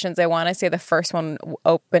locations. I want to say the first one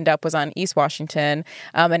opened up was on East Washington.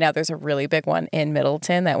 And now there's a really big one in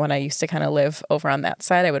Middleton that when I used to kind of live over on that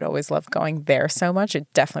side, I would always love going there so much.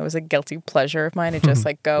 It definitely was a guilty pleasure of mine to just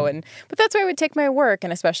like go but that's where I would take my work.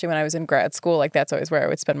 And especially when I was in grad school, like that's always where I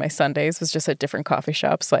would spend my Sundays was just at different coffee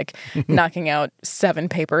shops, like knocking out 7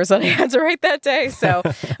 papers that I had to write that day. So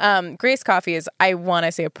Grace Coffee is, I want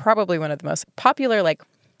to say, probably one of the most popular like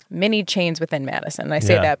mini chains within Madison. And I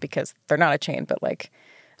say that because they're not a chain, but like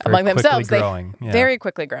among themselves, very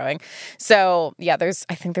quickly growing. So yeah,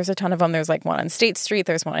 I think there's a ton of them. There's like one on State Street.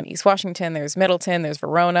 There's one on East Washington. There's Middleton. There's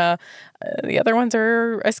Verona. The other ones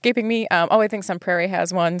are escaping me. I think Sun Prairie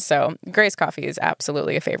has one. So Grace Coffee is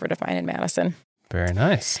absolutely a favorite of mine in Madison. Very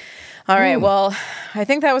nice. All right. Well, I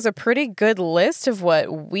think that was a pretty good list of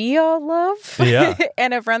what we all love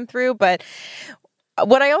and have run through. But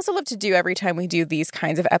what I also love to do every time we do these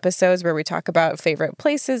kinds of episodes where we talk about favorite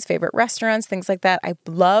places, favorite restaurants, things like that, I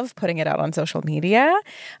love putting it out on social media.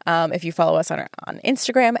 If you follow us on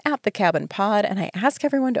Instagram at The Cabin Pod, and I ask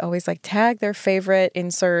everyone to always like tag their favorite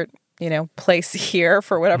insert, place here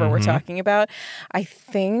for whatever we're talking about. I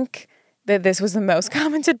think that this was the most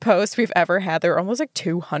commented post we've ever had. There were almost like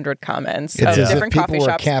 200 comments of different coffee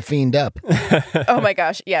shops. People were caffeined up. Oh my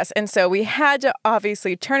gosh, yes. And so we had to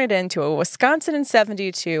obviously turn it into a Wisconsin in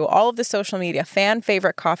 72, all of the social media fan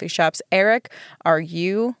favorite coffee shops. Eric, are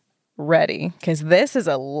you ready? Because this is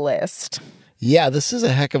a list. Yeah, this is a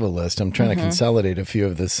heck of a list. I'm trying to consolidate a few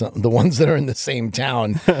of the ones that are in the same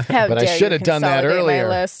town. But I should have done that earlier.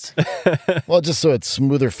 My list. Well, just so it's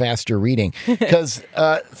smoother, faster reading. Because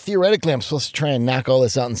theoretically, I'm supposed to try and knock all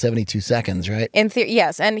this out in 72 seconds, right?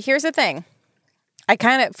 Yes. And here's the thing.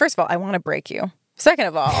 First of all, I want to break you. Second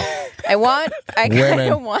of all, I kind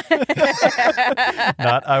of want.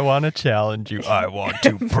 Not I want to challenge you. I want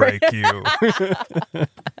to break you.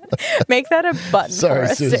 Make that a button. Sorry,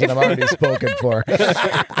 for us, Susan. Dave. I'm already spoken for.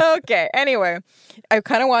 Okay. Anyway, I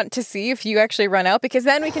kind of want to see if you actually run out because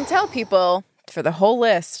then we can tell people for the whole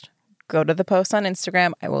list. Go to the post on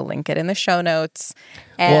Instagram. I will link it in the show notes.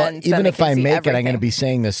 And even if I make everything. it, I'm going to be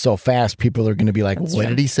saying this so fast, people are going to be like, what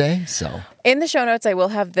did he say? So in the show notes, I will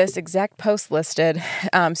have this exact post listed.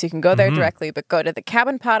 So you can go there directly, but go to The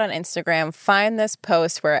Cabin Pod on Instagram. Find this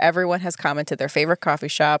post where everyone has commented their favorite coffee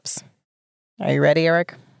shops. Are you ready,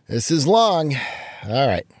 Eric? This is long. All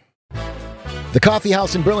right. The Coffee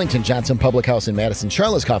House in Burlington, Johnson Public House in Madison,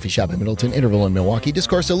 Charlotte's Coffee Shop in Middleton, Interval in Milwaukee,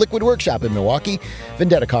 Discorso Liquid Workshop in Milwaukee,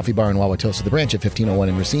 Vendetta Coffee Bar in Wauwatosa, The Branch at 1501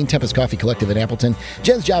 in Racine, Tempest Coffee Collective in Appleton,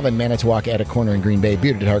 Jen's Java in Manitowoc, Attic Corner in Green Bay,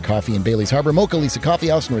 Bearded Heart Coffee in Bailey's Harbor, Mocha Lisa Coffee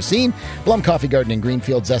House in Racine, Blum Coffee Garden in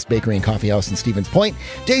Greenfield, Zest Bakery and Coffee House in Stevens Point,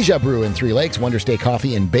 Deja Brew in Three Lakes, Wonder Stay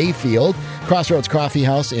Coffee in Bayfield, Crossroads Coffee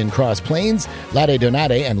House in Cross Plains, Latte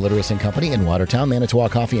Donate and Litteris and Company in Watertown,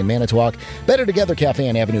 Manitowoc Coffee in Manitowoc, Better Together Cafe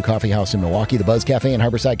and Avenue Coffee House in Milwaukee, The Buzz Cafe in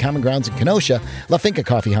Harborside Common Grounds in Kenosha, La Finca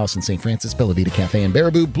Coffee House in St. Francis, Bella Vita Cafe in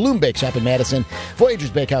Baraboo, Bloom Bake Shop in Madison,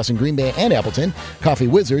 Voyagers Bakehouse in Green Bay and Appleton, Coffee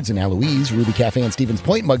Wizards in Eloise, Ruby Cafe in Stevens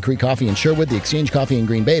Point, Mud Creek Coffee in Sherwood, The Exchange Coffee in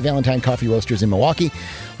Green Bay, Valentine Coffee Roasters in Milwaukee,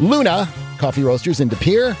 Luna Coffee Roasters in De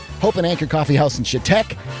Pere, Hope and Anchor Coffee House in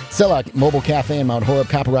Chautauqua, Sellout Mobile Cafe in Mount Horeb,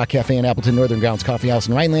 Copper Rock Cafe in Appleton, Northern Grounds Coffee House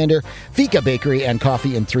in Rhinelander, Fika Bakery and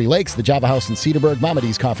Coffee in Three Lakes, the Java House in Cedarburg, Mama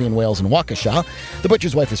D's Coffee in Wales and Waukesha, the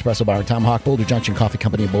Butcher's Wife Espresso Bar in Tomahawk, Boulder Junction Coffee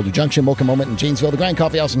Company in Boulder Junction, Mocha Moment in Janesville, the Grind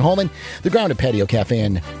Coffee House in Holman, the Grounded Patio Cafe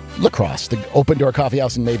in La Crosse, the Open Door Coffee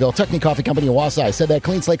House in Mayville, Tuckney Coffee Company in Wausau, I said that,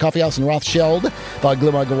 Clean Slate Coffee House in Rothschild, Vaughn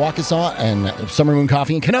Waukesha, and Summer Moon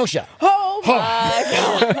Coffee in Kenosha. Oh my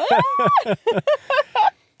God.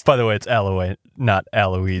 By the way, it's Aloe, not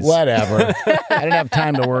Aloise. Whatever. I didn't have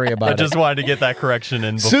time to worry about I it. just wanted to get that correction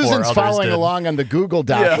in before Susan's others following did. along on the Google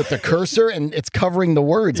Doc with the cursor, and it's covering the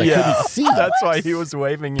words. I couldn't see. That's why he was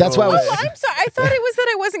waving you That's why I away. was- I'm sorry. I thought it was that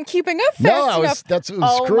I wasn't keeping up fast No, enough. that's what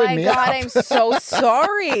was screwing me Oh, my God. up. I'm so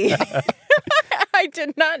sorry. I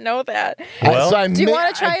did not know that. Well, do you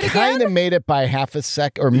wanna try it I kind of made it by half a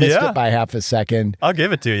sec, or missed Yeah. it by half a second. I'll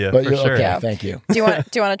give it to you But for you're sure. okay. Thank you. Do you want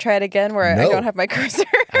to try it again where I No. don't have my cursor?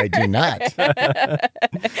 I do not.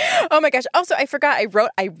 Oh my gosh. Also, I forgot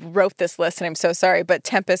I wrote this list and I'm so sorry, but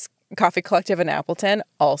Tempest Coffee Collective in Appleton,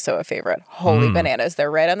 also a favorite. Holy bananas.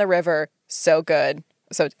 They're right on the river. So good.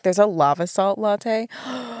 So there's a lava salt latte.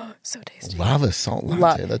 So tasty. Lava salt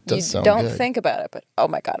latte. That does sound don't good. think about it, but oh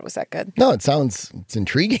my God, was that good? No, it's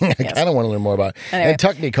intriguing. I kind of want to learn more about it. Anyway. And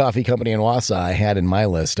Tuckney Coffee Company in Wausau, I had in my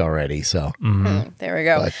list already. So, There we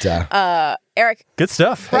go. but Eric, Good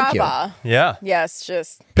stuff. Thank you. brava. Yeah. Yes,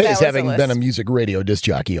 just Pays that was having list. been a music radio disc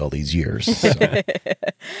jockey all these years. So.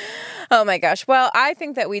 Oh my gosh. Well, I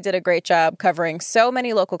think that we did a great job covering so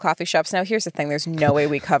many local coffee shops. Now, here's the thing. There's no way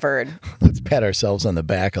we covered. Let's pat ourselves on the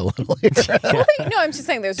back a little here. No, I'm just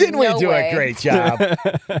saying there's Didn't no we do way. a great job?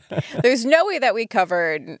 There's no way that we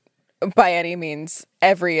covered by any means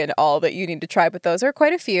every and all that you need to try, but those are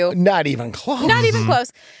quite a few. Not even close. Not even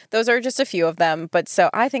close. Those are just a few of them. But so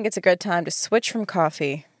I think it's a good time to switch from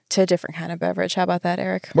coffee to a different kind of beverage. How about that,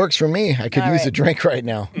 Eric? Works for me. I could All use a right. drink right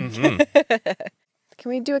now. Can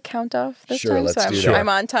we do a count off this Sure, time? let's so do that. I'm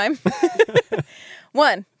on time.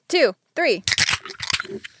 1, 2, 3.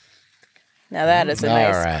 Now that is a All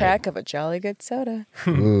nice right. crack of a jolly good soda.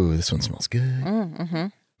 Ooh, this one smells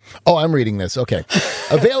good. Oh, I'm reading this. Okay.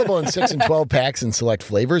 Available in 6 and 12 packs in select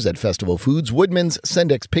flavors at Festival Foods, Woodman's,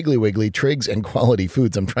 Sendix, Piggly Wiggly, Triggs, and Quality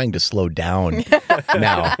Foods. I'm trying to slow down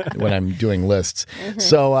now when I'm doing lists.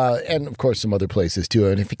 So, and of course, some other places too.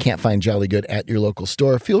 And if you can't find Jolly Good at your local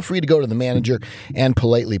store, feel free to go to the manager and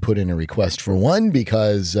politely put in a request for one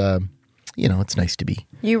because, it's nice to be.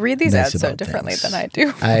 You read these Nice ads so about differently things. than I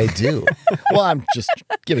do. I do. Well, I'm just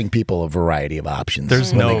giving people a variety of options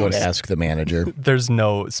There's when no they go to ask the manager. There's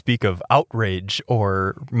no speak of outrage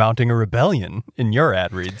or mounting a rebellion in your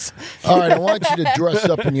ad reads. All right, I want you to dress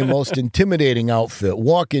up in your most intimidating outfit.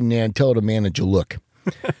 Walk in there and tell the manager, look,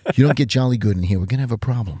 you don't get Jolly Good in here, we're going to have a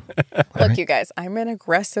problem. Look, you guys, I'm an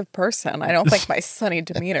aggressive person. I don't think my sunny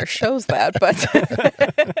demeanor shows that,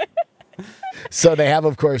 but So they have,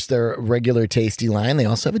 of course, their regular tasty line. They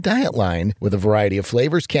also have a diet line with a variety of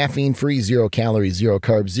flavors, caffeine-free, 0 calories, 0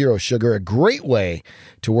 carbs, 0 sugar. A great way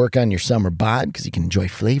to work on your summer bod because you can enjoy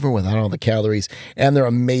flavor without all the calories. And they're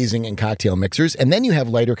amazing in cocktail mixers. And then you have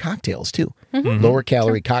lighter cocktails, too. Lower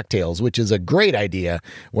calorie cocktails, which is a great idea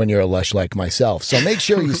when you're a lush like myself. So make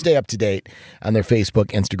sure you stay up to date on their Facebook,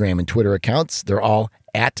 Instagram, and Twitter accounts. They're all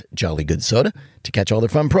at Jolly Good Soda to catch all their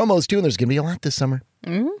fun promos, too. And there's going to be a lot this summer.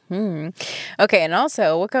 okay. And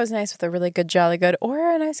also, what goes nice with a really good Jolly Good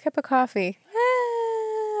or a nice cup of coffee?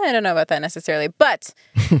 I don't know about that necessarily, but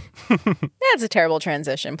that's a terrible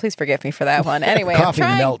transition. Please forgive me for that one. Anyway, Coffee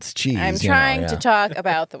melts cheese. I'm you know, trying yeah. to talk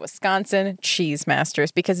about the Wisconsin Cheese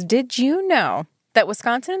Masters because did you know that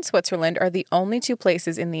Wisconsin and Switzerland are the only two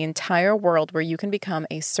places in the entire world where you can become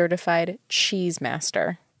a certified cheese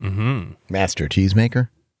master? Master cheesemaker?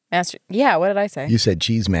 Master, yeah. What did I say? You said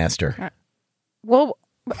cheese master. Well,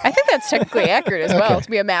 I think that's technically accurate as well, Okay. to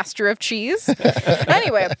be a master of cheese.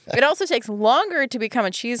 Anyway, it also takes longer to become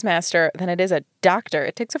a cheese master than it is a doctor.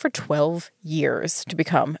 It takes over 12 years to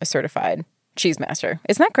become a certified cheese master.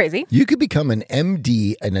 Isn't that crazy? You could become an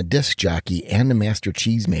MD and a disc jockey and a master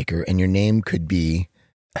cheesemaker, and your name could be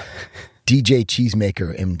DJ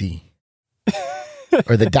Cheesemaker MD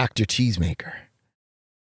or the Dr. Cheesemaker.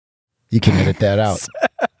 You can edit that out.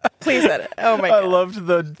 Please edit. Oh my I God. loved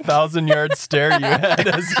the 1,000-yard stare you had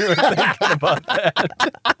as you were thinking about that.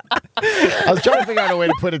 I was trying to figure out a way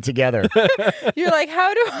to put it together. You're like,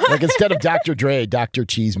 how do I? Like instead of Dr. Dre, Dr.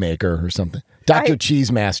 Cheesemaker or something. Dr.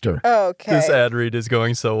 Cheesemaster. Okay. This ad read is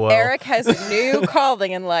going so well. Eric has a new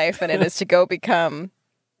calling in life, and it is to go become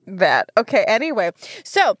that. Okay, anyway.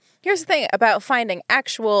 So here's the thing about finding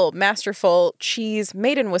actual masterful cheese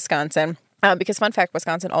made in Wisconsin. Because fun fact,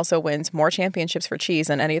 Wisconsin also wins more championships for cheese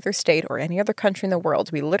than any other state or any other country in the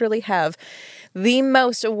world. We literally have the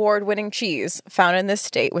most award-winning cheese found in this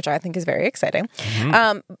state, which I think is very exciting.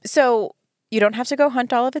 So you don't have to go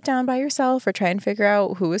hunt all of it down by yourself or try and figure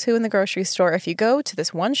out who is who in the grocery store. If you go to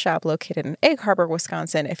this one shop located in Egg Harbor,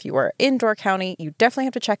 Wisconsin, if you are in Door County, you definitely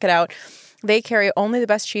have to check it out. They carry only the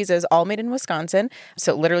best cheeses, all made in Wisconsin.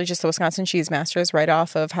 So literally just the Wisconsin Cheese Masters right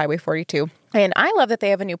off of Highway 42. And I love that they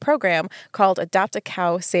have a new program called Adopt a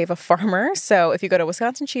Cow, Save a Farmer. So if you go to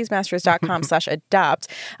wisconsincheesemasters.com/adopt,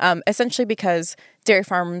 essentially because dairy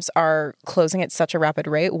farms are closing at such a rapid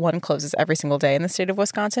rate, one closes every single day in the state of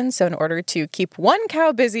Wisconsin. So in order to keep one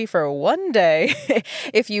cow busy for one day,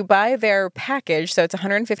 if you buy their package, so it's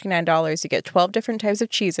 $159, you get 12 different types of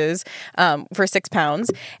cheeses for 6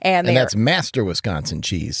 pounds. And that's Master Wisconsin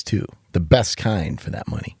cheese, too. The best kind for that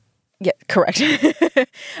money. Yeah, correct.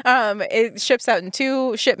 It ships out in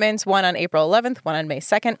 2 shipments, one on April 11th, one on May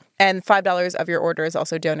 2nd, and $5 of your order is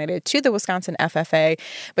also donated to the Wisconsin FFA.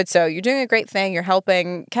 But so you're doing a great thing. You're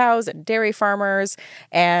helping cows and dairy farmers.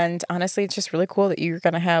 And honestly, it's just really cool that you're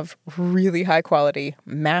going to have really high quality,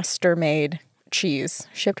 master-made cheese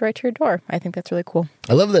shipped right to your door. I think that's really cool.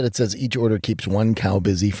 I love that it says each order keeps one cow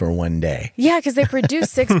busy for one day. Yeah, because they produce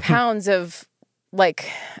 6 pounds of they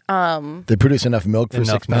produce enough milk for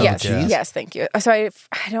 6 pounds of cheese? Yes, thank you. So I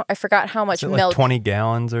forgot how much milk. Like 20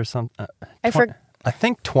 gallons or something? I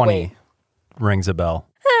think 20 rings a bell.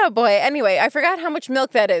 Oh boy. Anyway, I forgot how much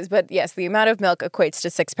milk that is, but yes, the amount of milk equates to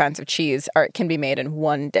 6 pounds of cheese can be made in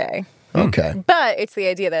one day. Okay. But it's the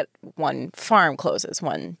idea that one farm closes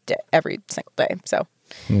one day every single day. So,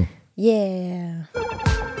 yeah.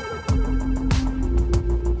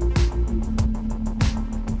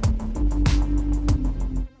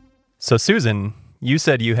 So, Susan, you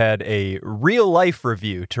said you had a real-life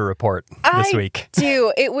review to report this week. I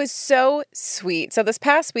do. It was so sweet. So this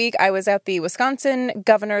past week, I was at the Wisconsin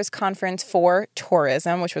Governor's Conference for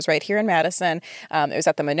Tourism, which was right here in Madison. It was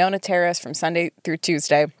at the Monona Terrace from Sunday through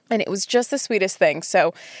Tuesday, and it was just the sweetest thing.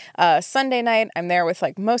 So Sunday night, I'm there with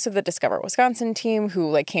most of the Discover Wisconsin team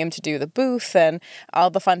who came to do the booth and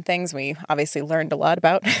all the fun things. We obviously learned a lot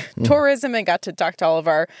about tourism and got to talk to all of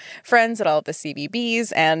our friends at all of the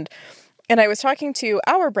CBBs. And I was talking to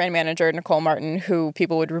our brand manager, Nicole Martin, who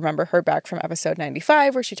people would remember her back from episode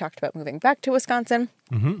 95, where she talked about moving back to Wisconsin.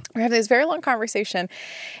 Mm-hmm. We're having this very long conversation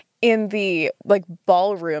in the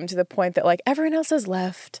ballroom to the point that everyone else has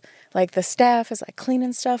left. The staff is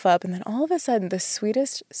cleaning stuff up. And then all of a sudden, the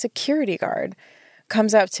sweetest security guard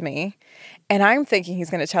comes up to me. And I'm thinking he's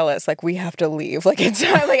going to tell us, we have to leave. It's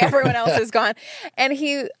time, everyone else is gone. And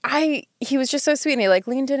he was just so sweet. And he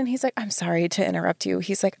leaned in and he's like, I'm sorry to interrupt you.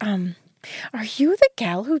 He's like, are you the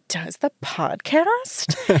gal who does the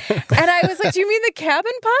podcast? And I was like, do you mean the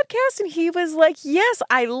Cabin podcast? And he was like, yes,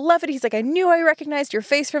 I love it. He's like, I knew I recognized your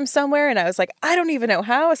face from somewhere. And I was like, I don't even know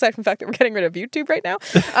how, aside from the fact that we're getting rid of YouTube right now,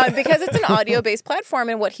 because it's an audio-based platform.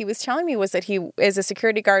 And what he was telling me was that he is a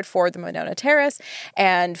security guard for the Monona Terrace.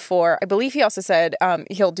 And I believe he also said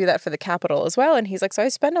he'll do that for the Capitol as well. And he's like, so I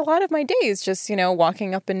spend a lot of my days just,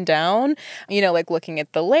 walking up and down, looking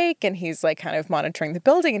at the lake. And he's kind of monitoring the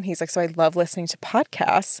building. And he's like, so I love listening to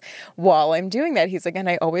podcasts while I'm doing that. He's like, and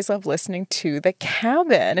I always love listening to The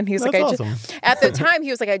Cabin. And he's That's like, awesome. At the time,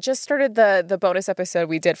 he was like, I just started the bonus episode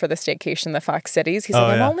we did for the staycation, the Fox Cities. He's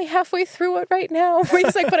I'm only halfway through it right now.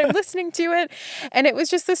 He's like, but I'm listening to it. And it was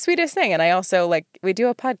just the sweetest thing. And I also we do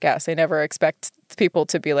a podcast. I never expect people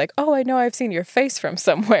to be like, oh, I know I've seen your face from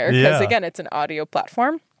somewhere. Because again, it's an audio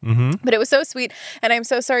platform. Mm-hmm. But it was so sweet. And I'm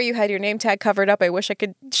so sorry you had your name tag covered up. I wish I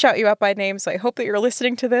could shout you out by name. So I hope that you're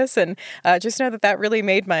listening to this. And just know that really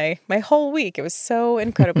made my whole week. It was so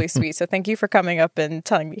incredibly sweet. So thank you for coming up and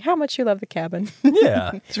telling me how much you love The Cabin.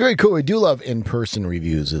 Yeah. It's very cool. We do love in-person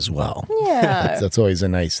reviews as well. Yeah. That's always a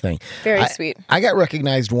nice thing. Very sweet. I got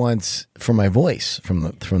recognized once for my voice from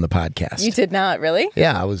the podcast. You did not, really?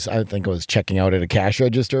 Yeah. I think I was checking out at a cash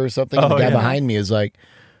register or something. And the guy behind me is like,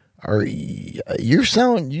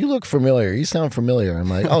 you look familiar. You sound familiar. I'm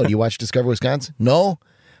like, oh, do you watch Discover Wisconsin? No,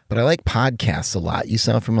 but I like podcasts a lot. You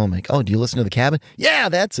sound familiar. I'm like, oh, do you listen to The Cabin? Yeah,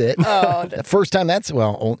 that's it. Oh, the first time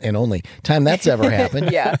and only time that's ever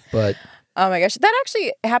happened. Yeah. But oh my gosh, that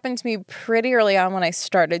actually happened to me pretty early on when I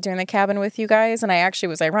started doing The Cabin with you guys. And I actually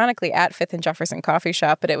was ironically at 5th and Jefferson Coffee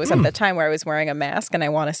Shop, but it was at the time where I was wearing a mask, and I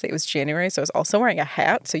want to say it was January. So I was also wearing a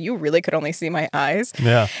hat. So you really could only see my eyes.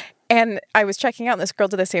 Yeah. And I was checking out, and this girl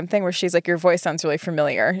did the same thing where she's like, your voice sounds really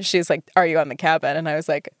familiar. She's like, are you on The Cabin? And I was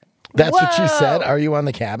like, that's what she said? Are you on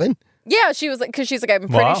The Cabin? Yeah, she was like, because she's like, I'm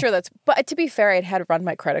pretty sure that's, but to be fair, I'd had run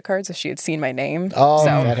my credit card, so she had seen my name. Oh, so,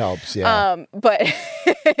 that helps, yeah. But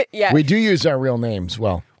yeah. We do use our real names,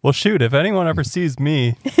 well, shoot, if anyone ever sees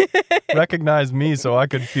me, recognize me so I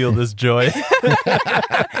could feel this joy.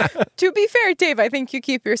 To be fair, Dave, I think you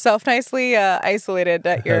keep yourself nicely isolated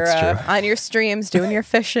at your on your streams, doing your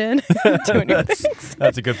fishing, doing your things.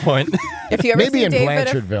 That's a good point. If you ever maybe see in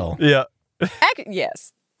David, Yeah.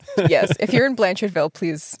 Yes. If you're in Blanchardville,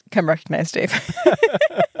 please come recognize Dave.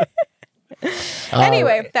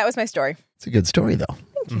 Anyway, that was my story. It's a good story, though.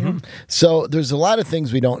 Thank you. So there's a lot of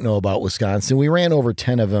things we don't know about Wisconsin. We ran over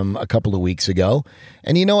 10 of them a couple of weeks ago.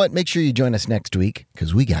 And you know what? Make sure you join us next week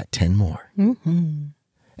because we got 10 more. And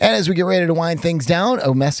as we get ready to wind things down,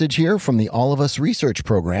 a message here from the All of Us Research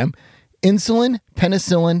Program. Insulin,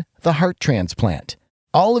 penicillin, the heart transplant.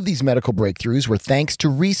 All of these medical breakthroughs were thanks to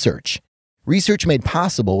research. Research made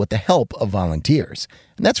possible with the help of volunteers.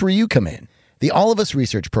 And that's where you come in. The All of Us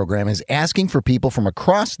Research Program is asking for people from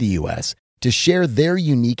across the U.S. to share their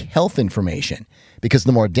unique health information. Because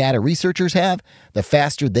the more data researchers have, the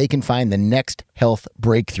faster they can find the next health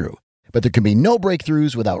breakthrough. But there can be no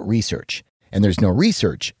breakthroughs without research. And there's no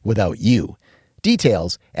research without you.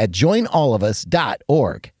 Details at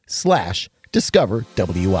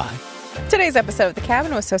joinallofus.org/discoverwi. Today's episode of The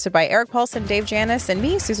Cabin was hosted by Eric Paulson, Dave Janis, and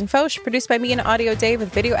me, Susan Foch. Produced by me and Audio Dave,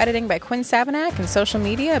 with video editing by Quinn Savanack and social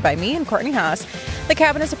media by me and Courtney Haas. The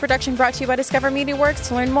Cabin is a production brought to you by Discover Media Works.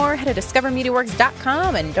 To learn more, head to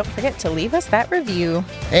discovermediaworks.com, and don't forget to leave us that review.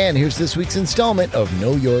 And here's this week's installment of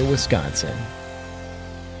Know Your Wisconsin.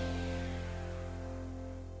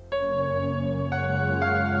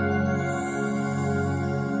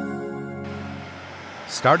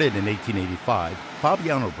 Started in 1885,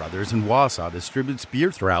 Fabiano Brothers in Wausau distributes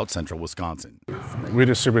beer throughout central Wisconsin. We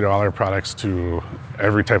distribute all our products to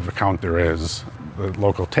every type of account there is. The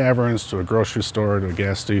local taverns, to a grocery store, to a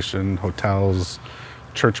gas station, hotels,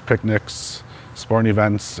 church picnics, sporting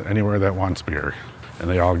events, anywhere that wants beer. And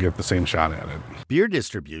they all get the same shot at it. Beer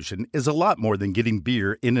distribution is a lot more than getting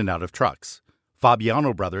beer in and out of trucks.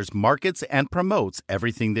 Fabiano Brothers markets and promotes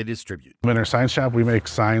everything they distribute. In our sign shop, we make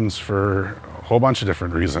signs for a whole bunch of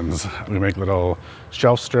different reasons. We make little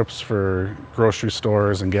shelf strips for grocery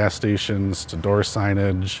stores and gas stations, to door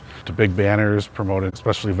signage, to big banners promoting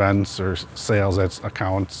special events or sales at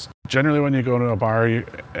accounts. Generally, when you go to a bar,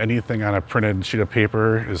 anything on a printed sheet of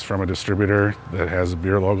paper is from a distributor that has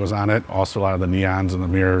beer logos on it. Also, a lot of the neons and the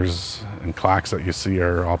mirrors and clocks that you see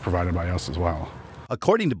are all provided by us as well.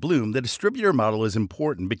 According to Bloom, the distributor model is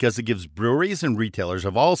important because it gives breweries and retailers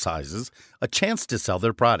of all sizes a chance to sell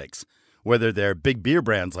their products, whether they're big beer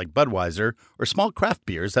brands like Budweiser or small craft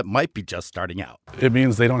beers that might be just starting out. It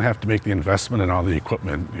means they don't have to make the investment in all the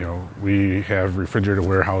equipment. You know, we have refrigerator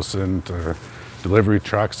warehousing, to delivery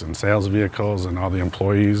trucks and sales vehicles and all the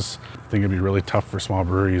employees. I think it'd be really tough for small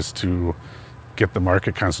breweries to get the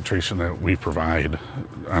market concentration that we provide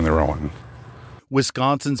on their own.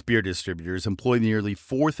 Wisconsin's beer distributors employ nearly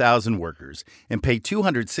 4,000 workers and pay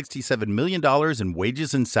 $267 million in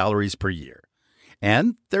wages and salaries per year.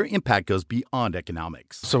 And their impact goes beyond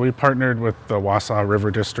economics. So we partnered with the Wausau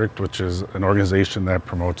River District, which is an organization that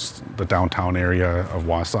promotes the downtown area of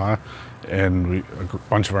Wausau. And a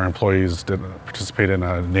bunch of our employees did participate in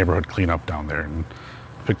a neighborhood cleanup down there and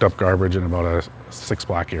picked up garbage in about a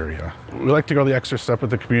 6-block area. We like to go the extra step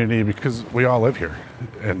with the community because we all live here.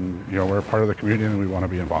 And, we're a part of the community and we want to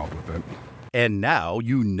be involved with it. And now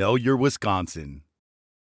you know you're Wisconsin.